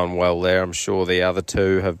everything's going well there. I'm sure the other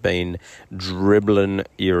 2 have been dribbling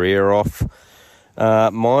your ear off.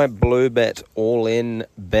 My blue bet all-in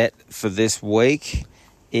bet for this week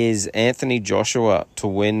is Anthony Joshua to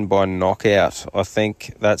win by knockout. I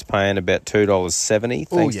think that's paying about $2.70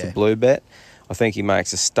 thanks to blue bet. I think he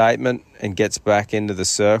makes a statement and gets back into the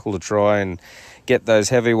circle to try and get those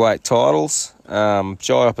heavyweight titles. Jai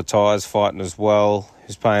Opatai's fighting as well.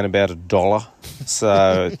 He's paying about $1.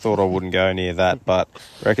 So thought I wouldn't go near that, but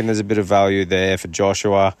I reckon there's a bit of value there for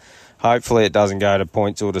Joshua. Hopefully it doesn't go to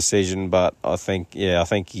points or decision, but I think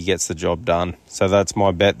he gets the job done. So that's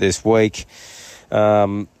my bet this week.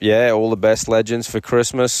 All the best, legends, for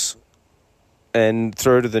Christmas and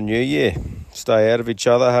through to the new year. Stay out of each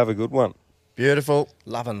other. Have a good one. Beautiful.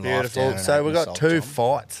 Loving life. Beautiful. So we've got 2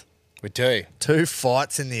 fights. We do. 2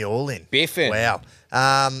 fights in the all-in. Biffin. Wow.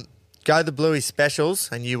 Go the Bluey specials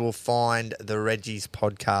and you will find the Reggie's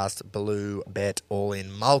podcast Blue Bet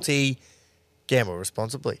All-In Multi. Gamble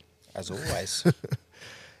responsibly. As always.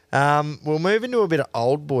 We'll move into a bit of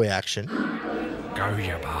old boy action. Go,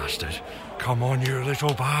 you bastard. Come on, you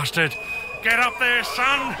little bastard. Get up there,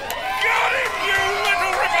 son. Got him, you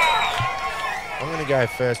little ripper. I'm going to go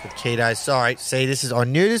first with Keto. Sorry. See, I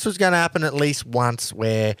knew this was going to happen at least once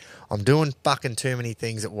where I'm doing fucking too many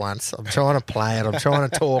things at once. I'm trying to play it. I'm trying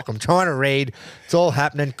to talk. I'm trying to read. It's all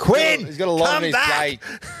happening. Quinn, he's got a lot on his plate.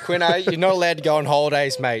 Quinno, you're not allowed to go on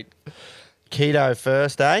holidays, mate. Keto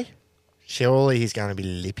first, eh? Surely he's going to be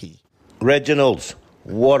lippy. Reginald's,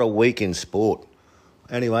 what a week in sport.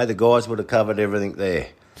 Anyway, the guys would have covered everything there.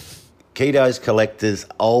 Keto's Collectors,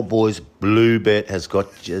 Old Boys Blue Bet has got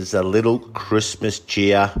just a little Christmas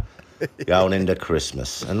cheer going into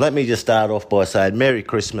Christmas. And let me just start off by saying Merry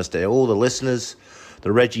Christmas to all the listeners,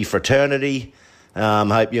 the Reggie fraternity.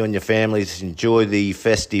 Hope you and your families enjoy the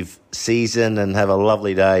festive season and have a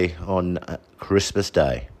lovely day on Christmas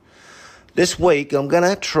Day. This week, I'm going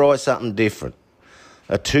to try something different.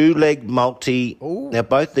 A two-leg multi. Ooh. Now,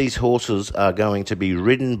 both these horses are going to be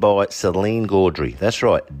ridden by Celine Gaudry. That's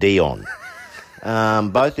right, Dion.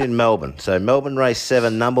 Both in Melbourne. So, Melbourne Race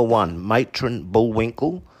 7, number 1, Matron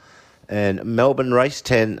Bullwinkle. And Melbourne Race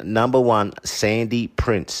 10, number 1, Sandy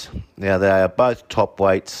Prince. Now, they are both top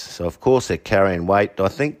weights, so of course they're carrying weight. I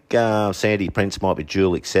think Sandy Prince might be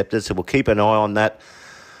dual accepted, so we'll keep an eye on that.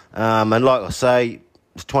 And like I say,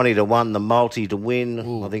 it's 20 to 1 the multi to win.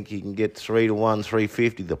 Ooh. I think you can get 3 to 1,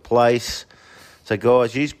 350 the place. So,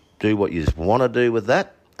 guys, you do what you want to do with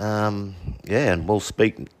that. And we'll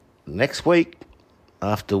speak next week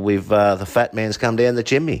after we've the fat man's come down the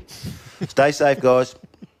chimney. Stay safe, guys.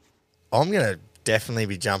 I'm going to definitely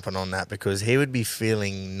be jumping on that because he would be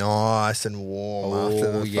feeling nice and warm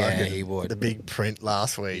after he would. The big print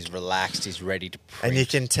last week. He's relaxed. He's ready to print. And you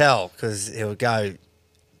can tell because he'll go,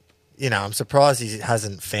 I'm surprised he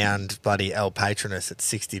hasn't found bloody El Patronus at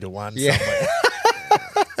 60 to 1 somewhere.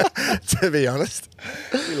 To be honest.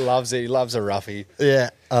 He loves it. He loves a roughie. Yeah,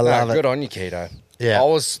 I love it. Good on you, Keto. Yeah.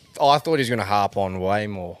 I thought he was going to harp on way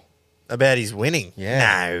more. About his winning?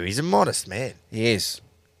 Yeah. No, he's a modest man. He is.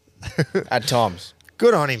 At times.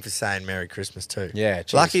 Good on him for saying Merry Christmas too. Yeah.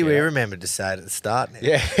 Geez, Lucky we remembered to say it at the start now.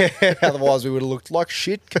 Yeah. Otherwise we would have looked like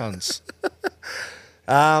shit cunts.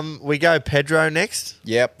 We go Pedro next.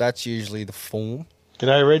 Yep, that's usually the form.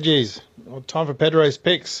 G'day, Reggies. Well, time for Pedro's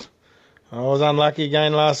picks. I was unlucky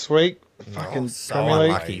again last week. Fucking so Premier League.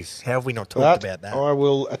 unlucky. How have we not talked about that? I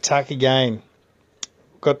will attack again.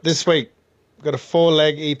 Got this week. Got a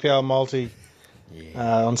 4-leg EPL multi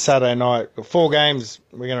on Saturday night. Got 4 games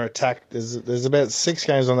we're going to attack. There's about 6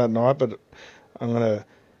 games on that night, but I'm going to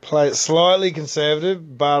play it slightly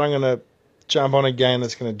conservative, but I'm going to jump on a game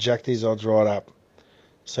that's going to jack these odds right up.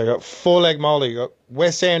 So I got 4-leg multi. Got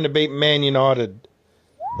West Ham to beat Man United.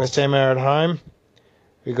 West Ham are at home.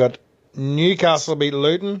 We got Newcastle to beat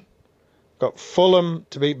Luton. Got Fulham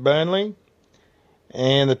to beat Burnley.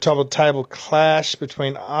 And the top of the table clash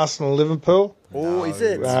between Arsenal and Liverpool. Oh, is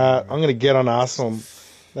it? I'm going to get on Arsenal.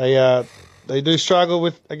 They do struggle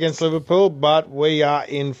against Liverpool, but we are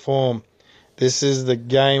in form. This is the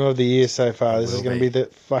game of the year so far. This is going to be the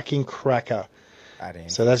fucking cracker.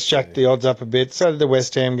 So that's jacked the odds up a bit. So did the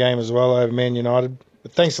West Ham game as well over Man United.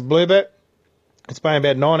 But thanks to Bluebet, it's paying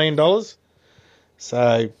about $19.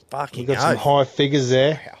 So we've got some high figures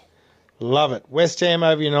there. Wow. Love it. West Ham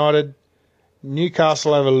over United,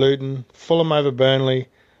 Newcastle over Luton, Fulham over Burnley,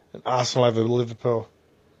 and Arsenal over Liverpool.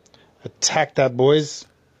 Attack that, boys.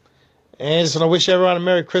 And just want to wish everyone a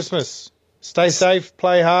Merry Christmas. Stay safe,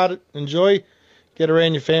 play hard, enjoy. Get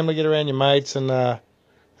around your family, get around your mates, and have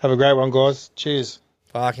a great one, guys. Cheers.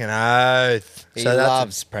 Fucking oath. He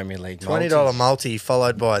loves Premier League $20 multi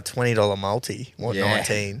followed by a $20 multi.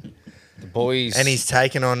 19? The boys. And he's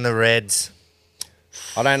taken on the Reds.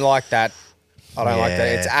 I don't like that. I don't like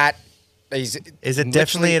that. It's at... Is it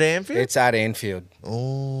definitely at Anfield? It's at Anfield.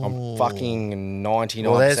 Oh. I'm fucking 99% sure.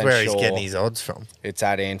 Well, there's where he's getting his odds from. It's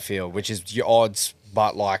at Anfield, which is your odds,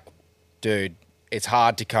 but dude, it's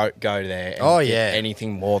hard to go there and get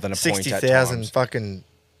anything more than a point at 60,000 fucking...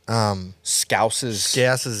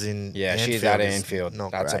 Scousers in yeah, Anfield she's at Anfield.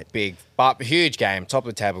 That's great. A big, but huge game, top of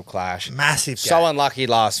the table clash. Massive game. So unlucky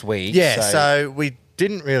last week. Yeah, so we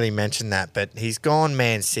didn't really mention that, but he's gone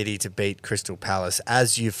Man City to beat Crystal Palace,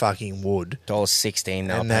 as you fucking would. $1.16 they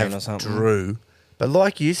were and paying or something. Drew. But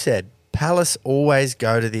like you said, Palace always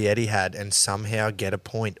go to the Etihad and somehow get a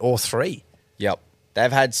point or 3. Yep. They've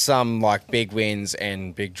had some big wins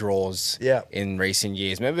and big draws in recent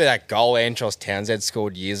years. Remember that goal Antros Townsend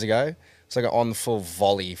scored years ago? It's like an on-the-full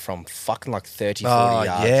volley from fucking 30, 40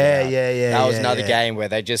 yards. Yeah. That was another game where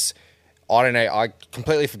they just... I don't know. I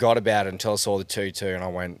completely forgot about it until I saw the 2-2 and I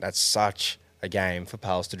went, that's such a game for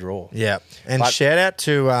Palace to draw. Yeah. And shout out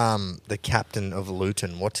to the captain of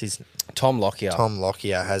Luton. What's his... Tom Lockyer. Tom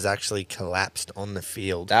Lockyer has actually collapsed on the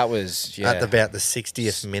field. That was, at about the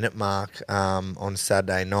 60th minute mark on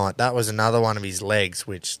Saturday night. That was another one of his legs,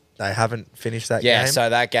 which they haven't finished that game. Yeah, so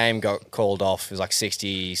that game got called off. It was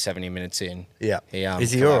 60, 70 minutes in. Yeah.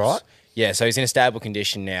 Is he collapsed. all right? Yeah, so he's in a stable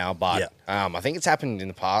condition now, but I think it's happened in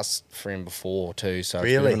the past for him before too, so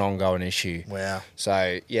it's been an ongoing issue. Wow.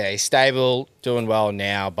 So, yeah, he's stable, doing well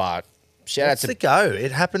now, but Shout What's out the to go?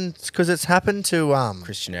 It happened because it's happened to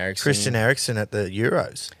Christian Eriksen. Christian Eriksen at the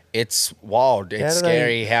Euros. It's wild. It's do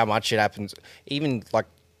scary how much it happens. Even like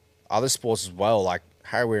other sports as well. Like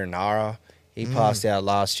Harry Wiranara, he passed out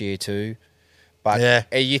last year too.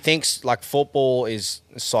 But you think like soccer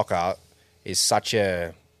is such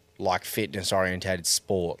a like fitness orientated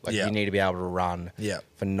sport. Like you need to be able to run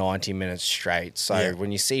for 90 minutes straight. So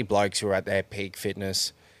when you see blokes who are at their peak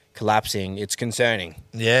fitness collapsing, it's concerning.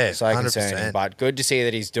 Yeah, so 100%. concerning. But good to see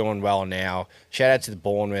that he's doing well now. Shout out to the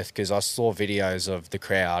Bournemouth because I saw videos of the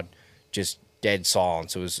crowd just dead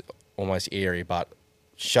silence. It was almost eerie, but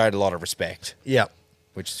showed a lot of respect. Yep.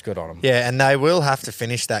 Which is good on them. Yeah, and they will have to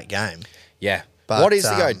finish that game. Yeah. But, what is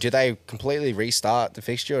the go? Do they completely restart the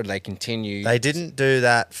fixture or do they continue? They didn't do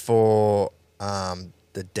that for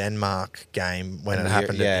the Denmark game when it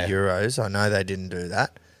happened at the Euros. I know they didn't do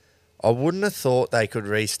that. I wouldn't have thought they could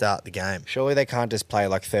restart the game. Surely they can't just play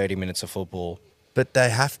like 30 minutes of football. But they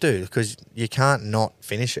have to because you can't not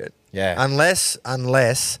finish it. Yeah.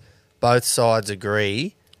 Unless both sides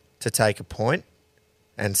agree to take a point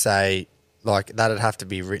and say, like, that'd have to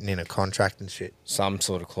be written in a contract and shit. Some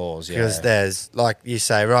sort of clause, yeah. Because there's, like, you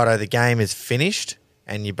say, righto, the game is finished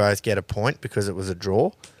and you both get a point because it was a draw.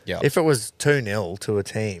 Yeah. If it was 2-0 to a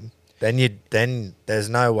team, then there's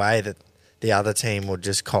no way that the other team would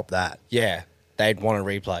just cop that. Yeah, they'd want to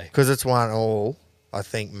replay. Because it's 1-1, I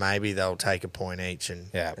think maybe they'll take a point each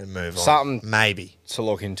and move on. Something maybe to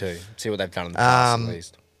look into. See what they've done in the past, at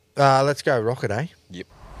least. Let's go Rocket, eh? Yep.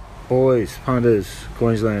 Boys, punters,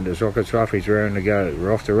 Queenslanders, Rockets, Roughies, raring to go.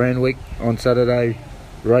 We're off to Randwick on Saturday.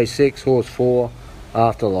 Race 6, horse 4,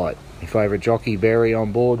 Afterlight. My favourite jockey, Barry,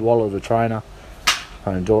 on board. Waller, the trainer.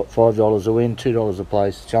 $5 a win, $2 a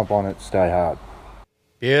place. Jump on it, stay hard.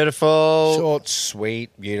 Beautiful. Short,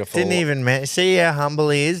 sweet, beautiful. Didn't even see how humble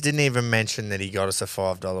he is. Didn't even mention that he got us a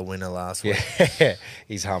 $5 winner last week. Yeah,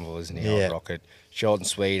 he's humble, isn't he? Yeah. Old Rocket. Short and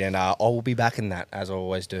sweet, and I will be back in that, as I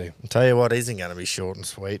always do. I'll tell you what isn't going to be short and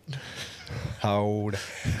sweet. Old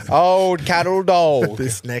cattle dog.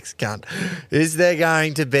 This next cunt. Is there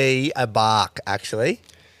going to be a bark, actually?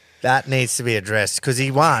 That needs to be addressed, because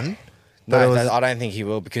he won. No, I don't think he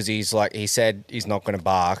will, because he said he's not going to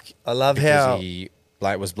bark. I love how he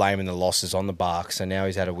was blaming the losses on the bark, so now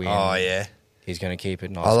he's had a win. Oh, yeah. He's going to keep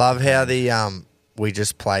it nice. I love how we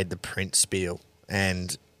just played the print spiel,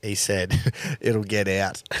 and he said it'll get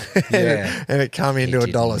out. Yeah. And it come into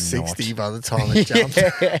 $1.60 by the time it jumped.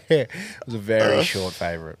 It was a very short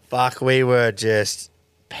favourite. Fuck, we were just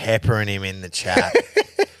peppering him in the chat.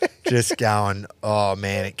 Just going, oh,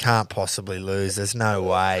 man, it can't possibly lose. There's no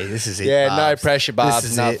way. This is it, Yeah, Barbs. no pressure,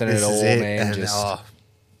 Barbs. Nothing at all, man. And,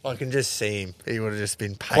 I can just see him. He would have just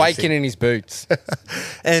been pacing. Quaking in his boots.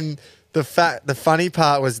 And the funny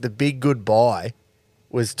part was the big goodbye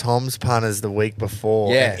was Tom's punters the week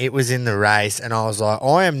before. Yeah. And it was in the race, and I was like,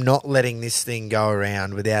 I am not letting this thing go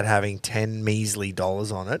around without having 10 measly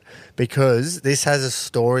dollars on it, because this has a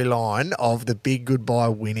storyline of the big goodbye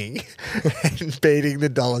winning and beating the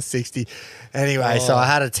 $1.60. Anyway, so I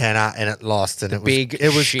had a tenner and it lost, and it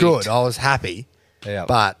was good. I was happy. Yeah.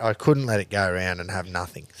 But I couldn't let it go around and have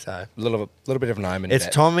nothing. So A little bit of an omen. it's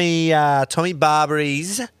bet. Tommy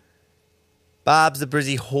Barb's the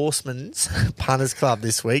Brizzy Horsemen's Punters Club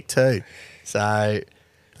this week too. So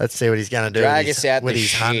let's see what he's going to do Drag with us out with the his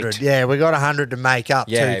shit. 100. Yeah, we got 100 to make up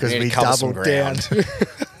too, because we need we to cover some doubled down. ground.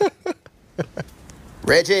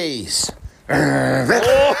 Reggie's.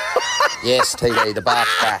 Yes, TD, the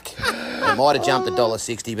bark's back. It might have jumped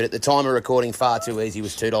 $1.60, but at the time of recording, far too easy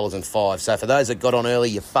was $2.05. So for those that got on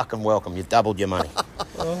early, you're fucking welcome. You've doubled your money.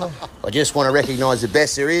 I just want to recognise the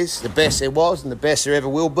best there is, the best there was, and the best there ever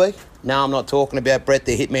will be. No, I'm not talking about Brett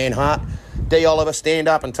the Hitman Hart. D. Oliver, stand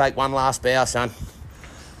up and take one last bow, son.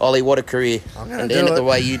 Ollie, what a career. And end it the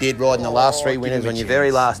way you did, riding the last three winners on your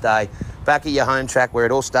very last day, back at your home track where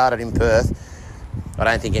it all started in Perth. I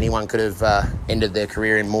don't think anyone could have ended their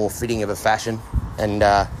career in more fitting of a fashion, and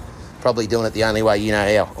probably doing it the only way you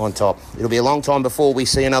know how, on top. It'll be a long time before we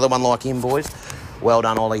see another one like him, boys. Well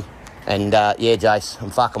done, Ollie. And yeah, Jace, I'm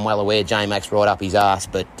fucking well aware J-Mac's right up his ass,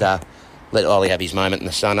 but let Ollie have his moment in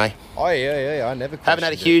the sun, eh? Oh, yeah. I never Haven't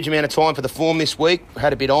had a huge amount of time for the form this week.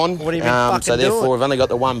 Had a bit on. What have you been fucking So therefore, doing? we've only got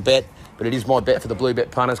the one bet, but it is my bet for the Blue Bet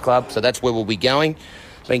Punters Club, so that's where we'll be going.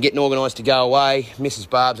 Been getting organised to go away. Mrs.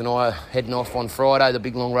 Barbs and I are heading off on Friday, the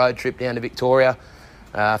big long road trip down to Victoria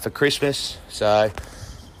for Christmas. So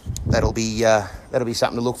that'll be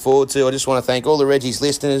something to look forward to. I just want to thank all the Reggie's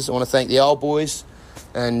listeners. I want to thank the old boys,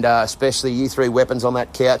 and especially you three weapons on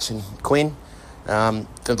that couch and Quinn.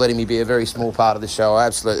 for letting me be a very small part of the show. I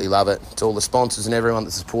absolutely love it. To all the sponsors and everyone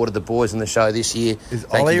that supported the boys in the show this year,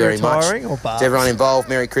 thank you very much. Or Barbs? To everyone involved,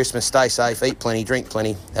 Merry Christmas, stay safe, eat plenty, drink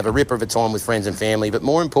plenty, have a ripper of a time with friends and family, but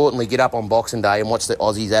more importantly, get up on Boxing Day and watch the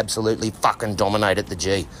Aussies absolutely fucking dominate at the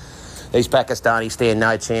G. These Pakistanis stand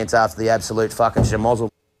no chance after the absolute fucking shamozzle.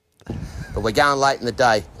 But we're going late in the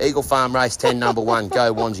day. Eagle Farm Race 10, number 1,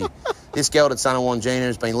 go Wanji. This gelded son of Wanjina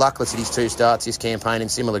has been luckless at his 2 starts this campaign in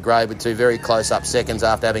similar grade with 2 very close-up seconds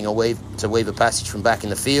after having to weave a passage from back in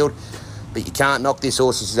the field. But you can't knock this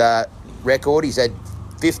horse's record. He's had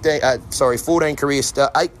 14 career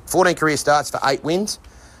starts for 8 wins,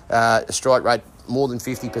 a strike rate more than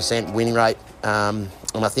 50% winning rate, and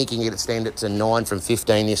I think he can extend it to 9 from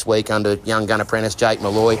 15 this week under young gun apprentice Jake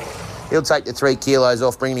Malloy. He'll take the 3 kilos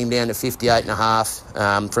off, bringing him down to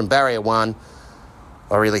 58.5 from barrier 1.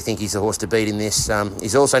 I really think he's the horse to beat in this.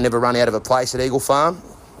 He's also never run out of a place at Eagle Farm.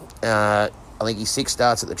 I think he's 6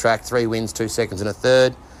 starts at the track, 3 wins, 2 seconds and a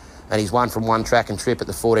third, and he's won from 1 track and trip at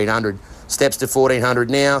the 1400. Steps to 1400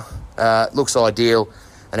 now, looks ideal,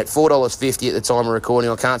 and at $4.50 at the time of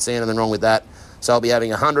recording, I can't see anything wrong with that. So I'll be having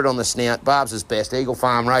 100 on the snout. Barb's best. Eagle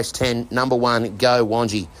Farm Race 10, number 1, go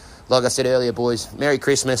Wanji. Like I said earlier, boys, Merry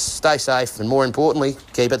Christmas, stay safe, and more importantly,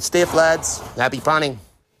 keep it stiff, lads. Happy punning.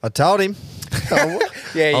 I told him.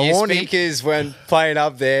 Yeah, your speakers weren't playing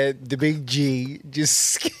up there. The big G just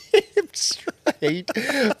skipped straight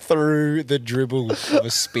through the dribble of a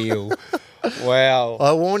spiel. Wow.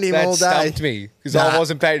 I warned him all day. That stumped me because I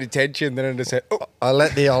wasn't paying attention. Then I just said, oh. I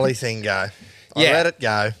let the Ollie thing go. I let it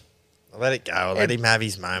go. I let him have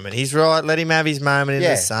his moment. He's right. Let him have his moment in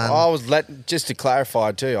the sun. I was just to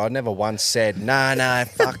clarify too, I never once said, no,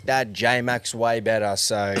 fuck that. J-Mac's way better.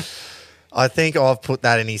 So I think I've put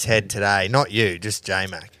that in his head today. Not you, just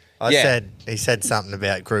J-Mac. He said something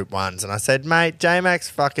about Group 1s, and I said, mate, J-Mac's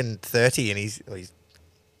fucking 30 and he's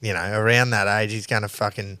around that age, he's going to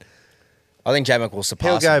fucking... I think J-Mac will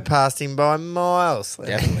surpass He'll go him. past him by miles.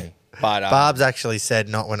 Definitely. But Barb's actually said,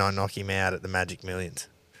 not when I knock him out at the Magic Millions.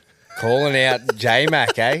 Calling out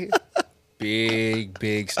J-Mac, eh?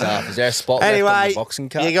 Big stuff. Is there a spot left on the boxing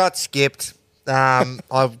card? You got skipped.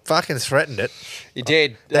 I fucking threatened it. You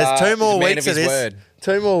did. There's 2 more he's a man weeks of of his this. word.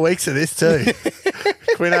 2 more weeks of this too.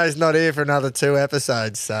 Quino's not here for another 2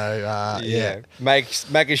 episodes, so yeah. Make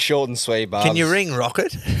it short and sweet, Barbs. Can you ring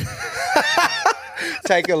Rocket?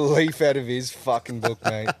 Take a leaf out of his fucking book,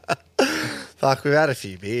 mate. Fuck, we've had a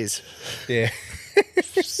few beers. Yeah.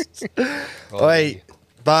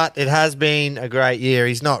 But it has been a great year.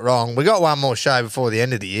 He's not wrong. We got one more show before the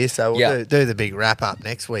end of the year, so we'll do the big wrap up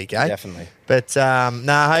next week, eh? Definitely. But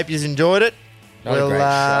I hope you've enjoyed it. Not a great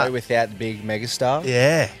show without the big megastar.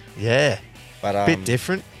 Yeah. But a bit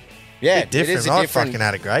different. Yeah, bit different. it is a I different, fucking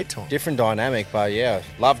had a great time. Different dynamic, but yeah,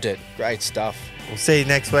 loved it. Great stuff. We'll see you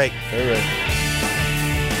next week. Hooroo.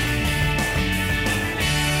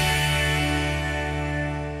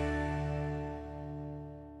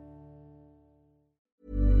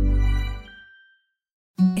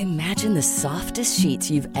 Imagine the softest sheets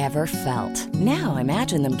you've ever felt. Now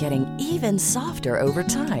imagine them getting even softer over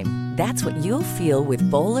time. That's what you'll feel with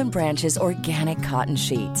Boll & Branch's organic cotton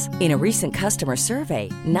sheets. In a recent customer survey,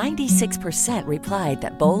 96% replied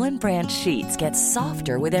that Boll & Branch sheets get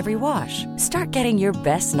softer with every wash. Start getting your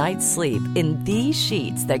best night's sleep in these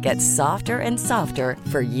sheets that get softer and softer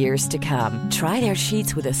for years to come. Try their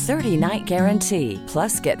sheets with a 30-night guarantee.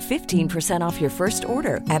 Plus, get 15% off your first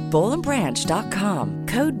order at bollandbranch.com.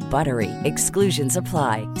 Code BUTTERY. Exclusions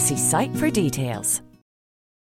apply. See site for details.